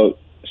 So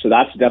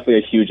that's definitely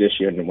a huge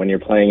issue. And when you're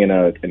playing in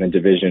a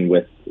division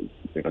with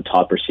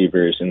top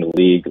receivers in the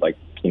league like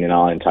Keenan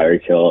Allen,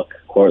 Tyreek Hill,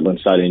 Courtland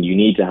Sutton, you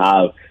need to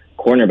have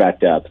cornerback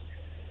depth.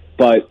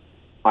 But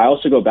I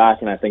also go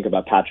back and I think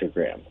about Patrick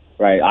Graham.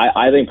 Right,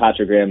 I think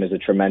Patrick Graham is a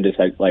tremendous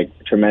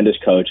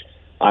coach.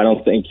 I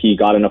don't think he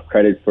got enough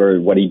credit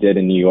for what he did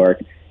in New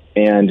York.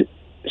 And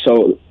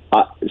so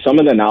some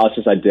of the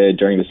analysis I did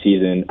during the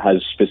season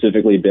has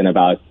specifically been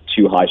about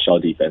two high shell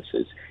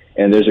defenses.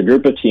 And there's a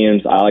group of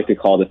teams I like to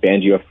call the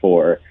Fangio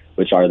Four,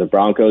 which are the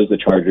Broncos, the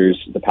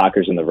Chargers, the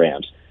Packers, and the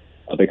Rams,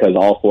 because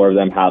all four of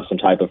them have some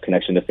type of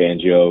connection to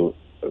Fangio,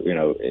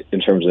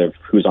 in terms of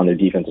who's on their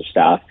defensive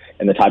staff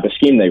and the type of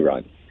scheme they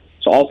run.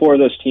 So all four of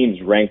those teams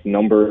ranked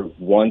number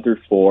 1 through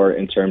 4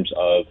 in terms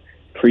of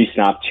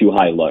pre-snap too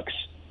high looks.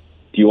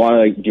 Do you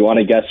want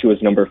to guess who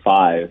was number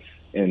 5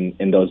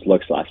 in those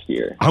looks last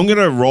year? I'm going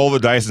to roll the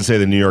dice and say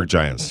the New York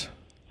Giants.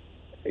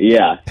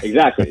 Yeah,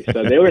 exactly.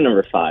 So they were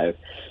number 5,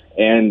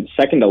 and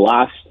second to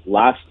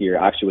last year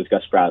actually was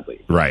Gus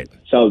Bradley. Right.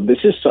 So this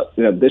is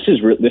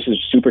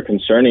super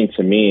concerning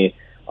to me.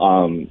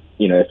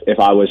 If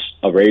I was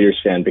a Raiders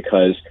fan,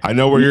 because I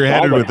know where you're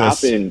headed with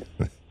this.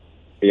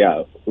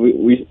 Yeah,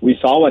 we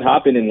saw what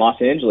happened in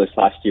Los Angeles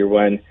last year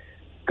when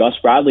Gus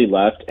Bradley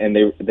left, and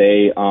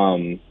they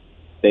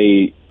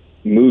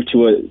move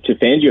to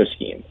Fangio's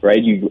scheme,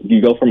 right?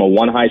 You go from a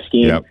one high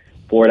scheme, Yep.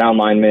 4 down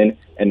linemen,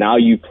 and now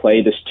you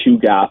play this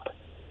 2-gap,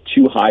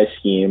 2 high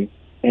scheme,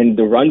 and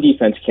the run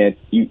defense can't.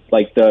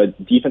 The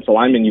defensive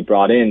linemen you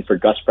brought in for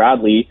Gus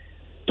Bradley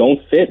don't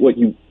fit what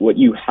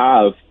you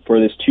have for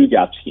this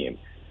 2-gap scheme,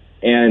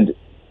 and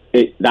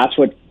that's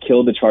what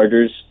killed the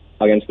Chargers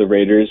against the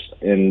Raiders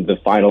in the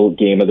final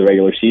game of the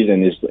regular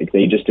season. Is like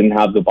they just didn't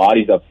have the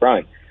bodies up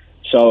front.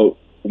 So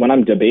when I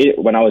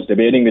was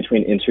debating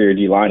between interior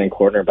D-line and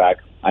cornerback,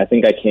 I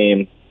think I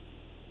came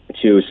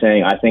to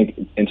saying I think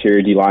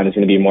interior D-line is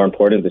going to be more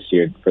important this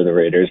year for the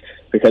Raiders,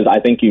 because I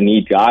think you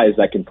need guys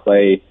that can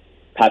play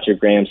Patrick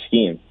Graham's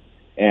scheme.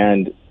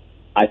 And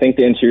I think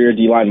the interior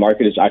D-line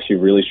market is actually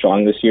really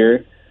strong this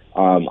year.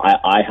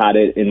 I had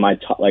it in my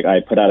I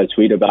put out a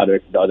tweet about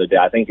it the other day.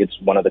 I think it's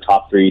one of the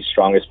top 3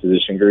 strongest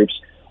position groups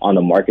on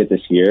the market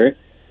this year.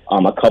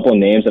 A couple of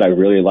names that I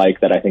really like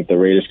that I think the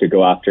Raiders could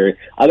go after.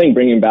 I think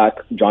bringing back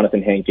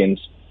Jonathan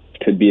Hankins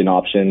could be an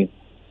option,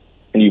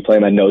 and you play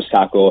him at nose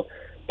tackle.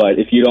 But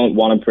if you don't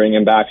want to bring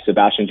him back,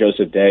 Sebastian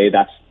Joseph Day,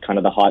 that's kind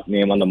of the hot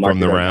name on the market From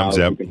the Rams,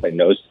 now, who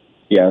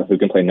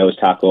can play nose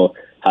tackle,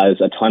 has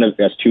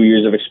 2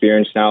 years of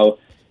experience now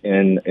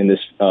in this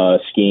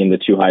scheme, the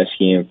 2 high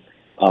scheme.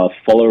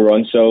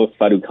 Folorunsho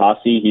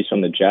Fadukasi, he's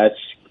from the Jets,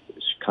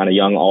 kind of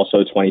young,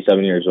 also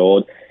 27 years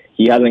old.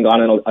 He hasn't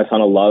gotten a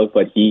ton of love,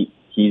 but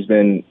he's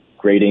been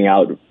grading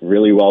out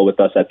really well with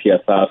us at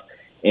PFF,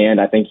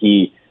 and I think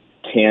he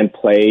can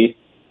play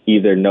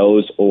either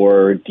nose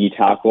or D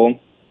tackle.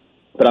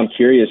 But I'm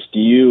curious,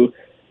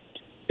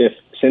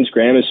 since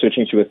Graham is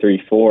switching to a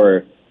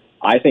 3-4,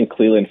 I think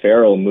Clelin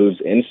Ferrell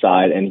moves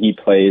inside and he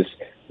plays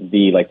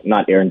the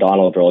not Aaron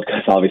Donald role,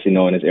 because obviously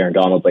no one is Aaron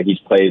Donald, but he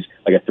plays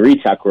like a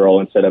 3-tech role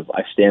instead of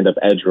a stand-up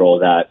edge role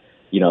that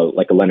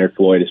like a Leonard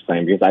Floyd is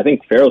playing, because I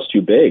think Ferrell's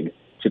too big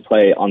to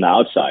play on the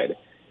outside.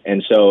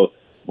 And so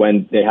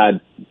when they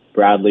had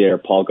Bradley or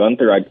Paul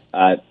Gunther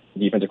at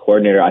defensive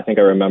coordinator, I think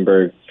I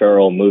remember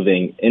Ferrell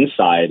moving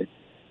inside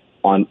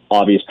on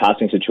obvious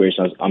passing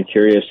situations. I'm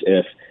curious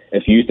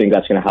if you think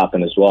that's going to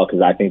happen as well,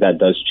 because I think that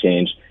does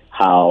change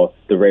how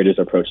the Raiders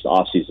approach the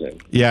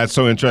offseason. Yeah, it's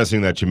so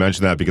interesting that you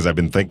mentioned that, because I've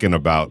been thinking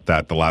about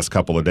that the last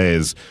couple of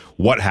days.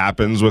 What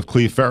happens with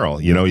Clelin Ferrell?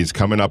 He's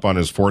coming up on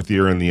his 4th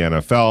year in the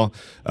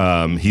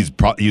NFL.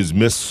 He's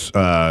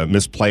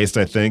misplaced,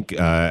 I think,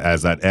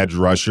 as that edge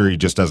rusher. He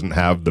just doesn't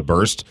have the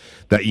burst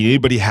that you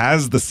need, but he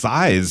has the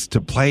size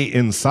to play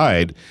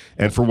inside.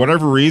 And for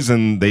whatever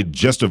reason, they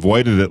just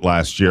avoided it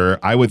last year.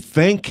 I would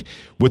think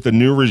with the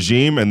new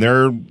regime, and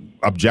their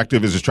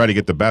objective is to try to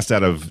get the best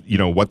out of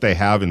what they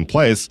have in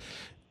place,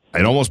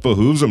 it almost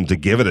behooves him to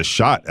give it a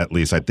shot. At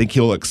least I think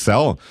he'll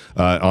excel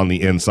on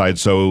the inside.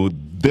 So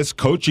this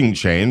coaching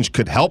change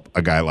could help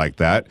a guy like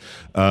that,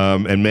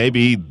 and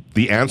maybe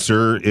the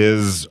answer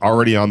is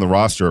already on the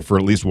roster for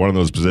at least one of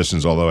those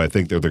positions. Although I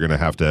think that they're going to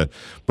have to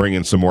bring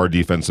in some more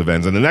defensive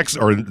ends and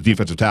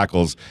defensive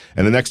tackles.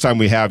 And the next time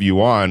we have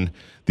you on,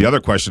 the other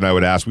question I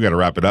would ask, we got to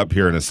wrap it up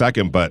here in a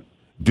second, but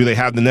do they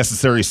have the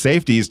necessary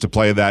safeties to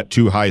play that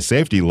 2-high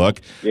safety look?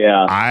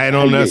 Yeah, I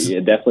don't know. Yeah,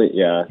 definitely.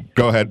 Yeah.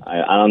 Go ahead.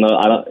 I don't know.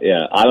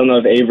 I don't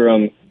know if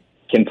Abram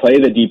can play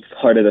the deep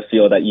part of the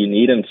field that you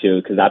need him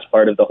to, because that's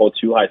part of the whole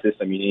 2-high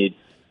system. You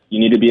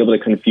need to be able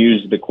to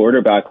confuse the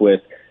quarterback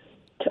with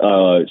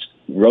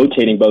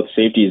rotating both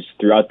safeties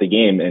throughout the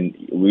game, and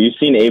we've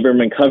seen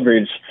Abram in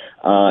coverage,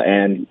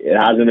 and it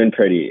hasn't been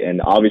pretty.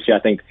 And obviously, I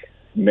think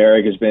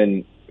Merrick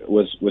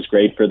was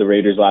great for the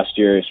Raiders last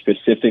year,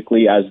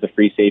 specifically as the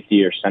free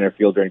safety or center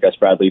fielder in Gus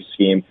Bradley's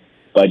scheme.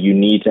 But you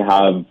need to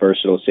have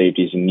versatile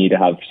safeties. You need to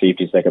have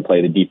safeties that can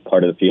play the deep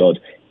part of the field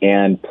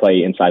and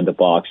play inside the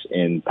box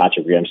in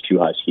Patrick Graham's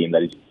 2-high scheme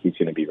that he's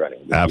going to be running.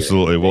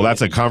 Absolutely. Well,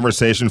 that's a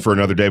conversation for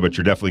another day, but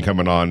you're definitely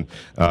coming on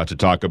to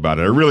talk about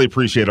it. I really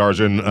appreciate it,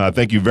 Arjun.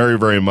 Thank you very,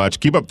 very much.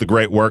 Keep up the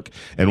great work,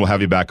 and we'll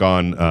have you back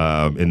on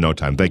in no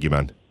time. Thank you,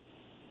 man.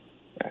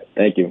 All right,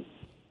 thank you.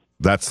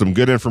 That's some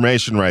good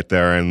information right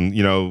there. And,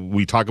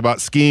 we talk about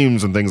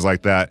schemes and things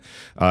like that.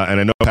 And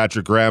I know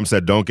Patrick Graham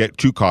said don't get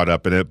too caught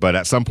up in it, but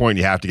at some point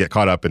you have to get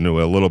caught up into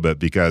it a little bit,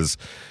 because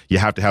you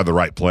have to have the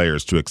right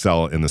players to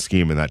excel in the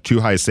scheme. And that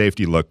 2-high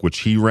safety look, which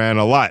he ran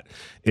a lot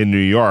in New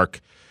York,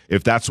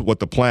 if that's what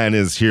the plan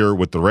is here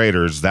with the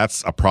Raiders,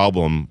 that's a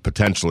problem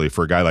potentially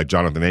for a guy like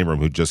Jonathan Abram,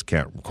 who just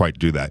can't quite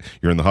do that.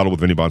 You're in the Huddle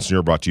with Vinny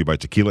Bonsignore, brought to you by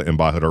Tequila and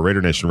Baja,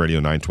 Raider Nation Radio,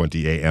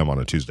 920 a.m. on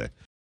a Tuesday.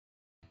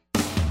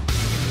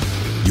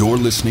 You're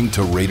listening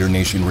to Raider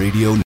Nation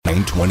Radio,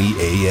 920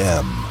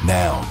 a.m.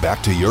 Now,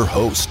 back to your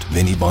host,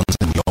 Vinny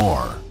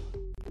Bonsignore.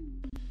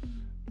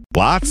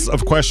 Lots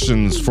of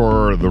questions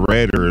for the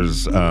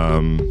Raiders.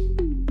 A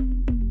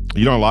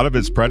lot of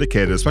it's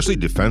predicated, especially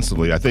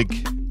defensively. I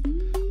think,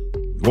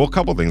 a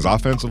couple things,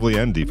 offensively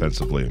and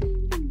defensively.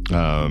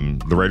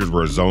 The Raiders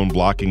were a zone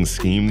blocking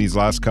scheme these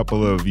last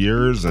couple of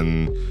years,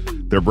 and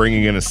they're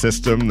bringing in a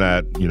system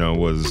that,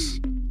 was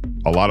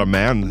a lot of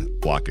man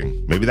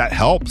blocking. Maybe that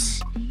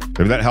helps.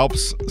 Maybe that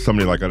helps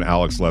somebody like an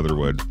Alex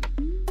Leatherwood.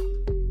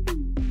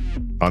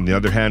 On the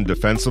other hand,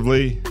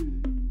 defensively,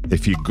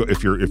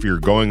 if you're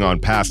going on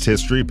past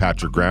history,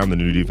 Patrick Graham, the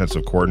new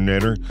defensive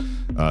coordinator,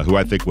 who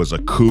I think was a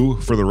coup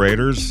for the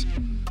Raiders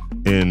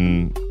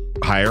in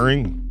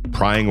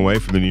prying away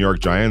from the New York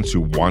Giants,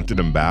 who wanted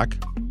him back,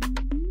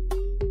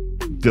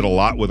 did a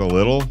lot with a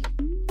little,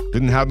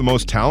 didn't have the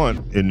most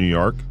talent in New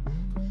York,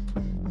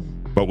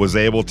 but was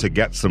able to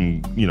get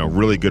some,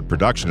 really good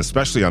production,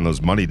 especially on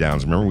those money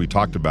downs. Remember we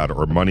talked about it,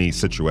 or money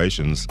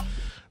situations.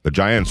 The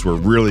Giants were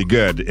really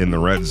good in the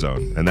red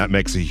zone, and that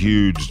makes a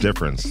huge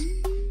difference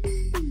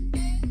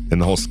in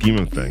the whole scheme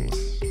of things.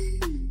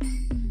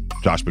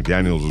 Josh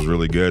McDaniels was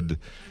really good,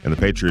 and the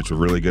Patriots were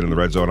really good in the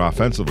red zone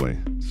offensively.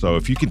 So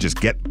if you could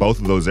just get both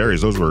of those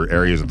areas, those were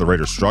areas that the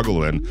Raiders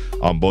struggled in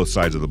on both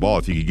sides of the ball.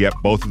 If you could get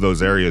both of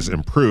those areas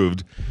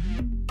improved,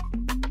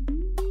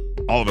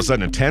 all of a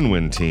sudden a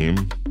 10-win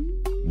team,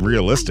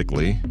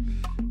 realistically,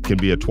 can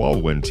be a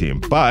 12-win team.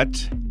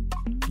 But,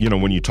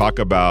 when you talk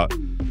about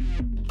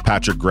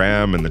Patrick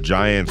Graham and the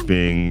Giants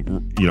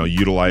being,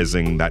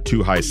 utilizing that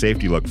too high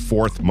safety look,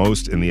 fourth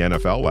most in the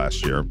NFL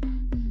last year,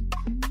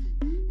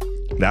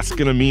 that's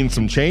going to mean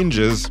some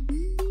changes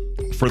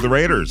for the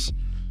Raiders.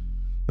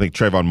 I think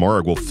Trayvon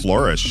Moehrig will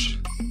flourish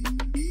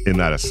in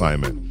that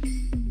assignment.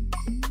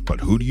 But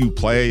who do you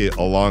play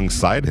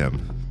alongside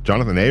him?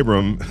 Jonathan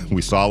Abram,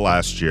 we saw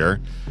last year.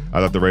 I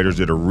thought the Raiders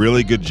did a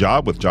really good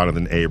job with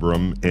Jonathan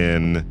Abram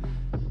in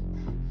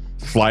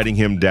sliding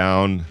him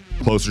down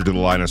closer to the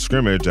line of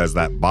scrimmage as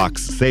that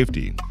box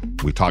safety.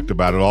 We talked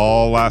about it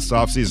all last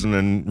offseason,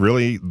 and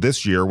really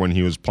this year when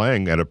he was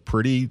playing at a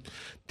pretty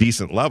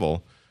decent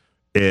level.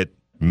 It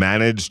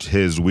managed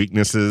his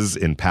weaknesses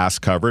in pass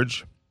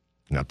coverage.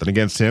 Nothing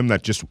against him.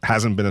 That just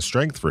hasn't been a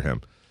strength for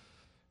him.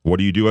 What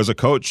do you do as a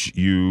coach?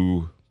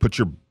 You put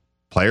your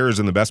players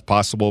in the best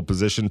possible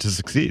position to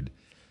succeed.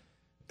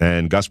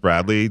 And Gus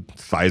Bradley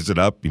sized it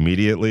up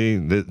immediately,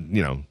 and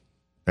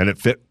it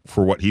fit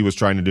for what he was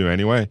trying to do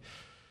anyway.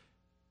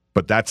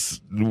 But that's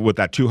with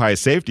that too high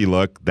safety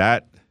look,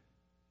 that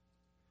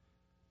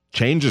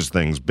changes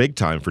things big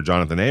time for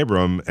Jonathan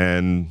Abram.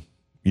 And,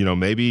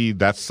 maybe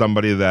that's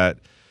somebody that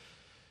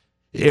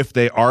if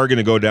they are going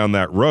to go down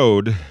that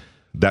road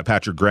that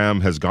Patrick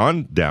Graham has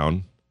gone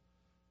down,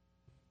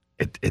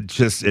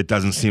 it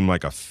doesn't seem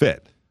like a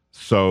fit.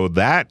 So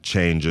that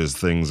changes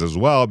things as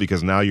well,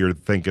 because now you're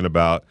thinking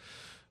about,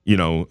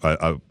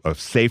 a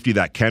safety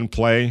that can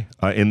play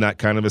in that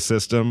kind of a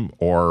system,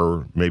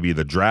 or maybe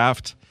the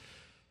draft.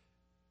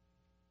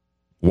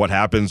 What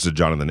happens to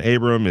Jonathan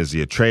Abram? Is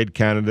he a trade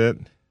candidate?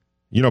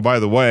 By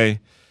the way,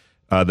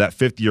 that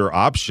fifth-year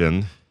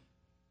option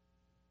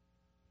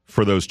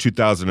for those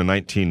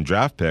 2019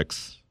 draft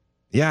picks,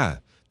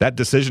 that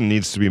decision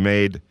needs to be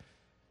made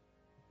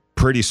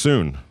pretty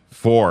soon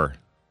for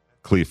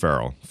Cleve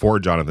Farrell, for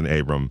Jonathan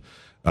Abram,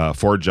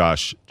 for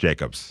Josh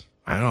Jacobs.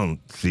 I don't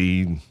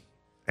see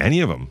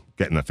any of them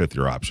getting a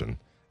fifth-year option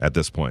at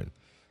this point.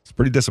 It's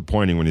pretty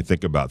disappointing when you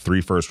think about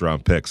 3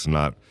 first-round picks, and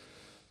not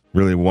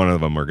really one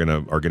of them are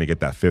gonna get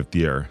that fifth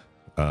year.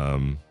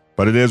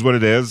 But it is what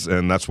it is,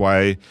 and that's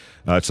why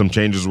some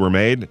changes were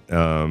made.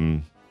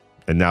 And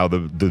now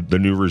the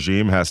new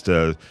regime has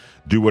to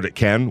do what it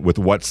can with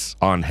what's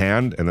on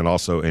hand, and then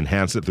also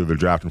enhance it through the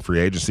draft and free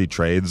agency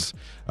trades.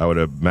 I would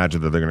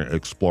imagine that they're going to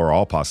explore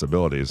all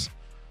possibilities.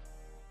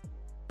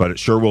 But it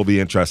sure will be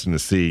interesting to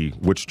see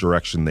which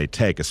direction they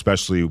take,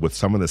 especially with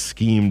some of the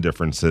scheme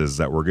differences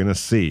that we're going to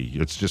see.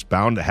 It's just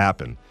bound to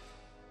happen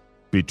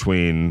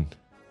between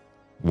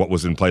what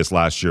was in place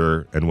last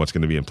year and what's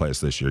going to be in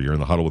place this year. You're in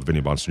the Huddle with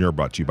Vinny Bonsignor,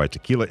 brought to you by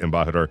Tequila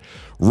Embajador,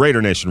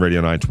 Raider Nation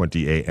Radio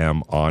 920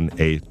 AM on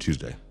a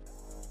Tuesday.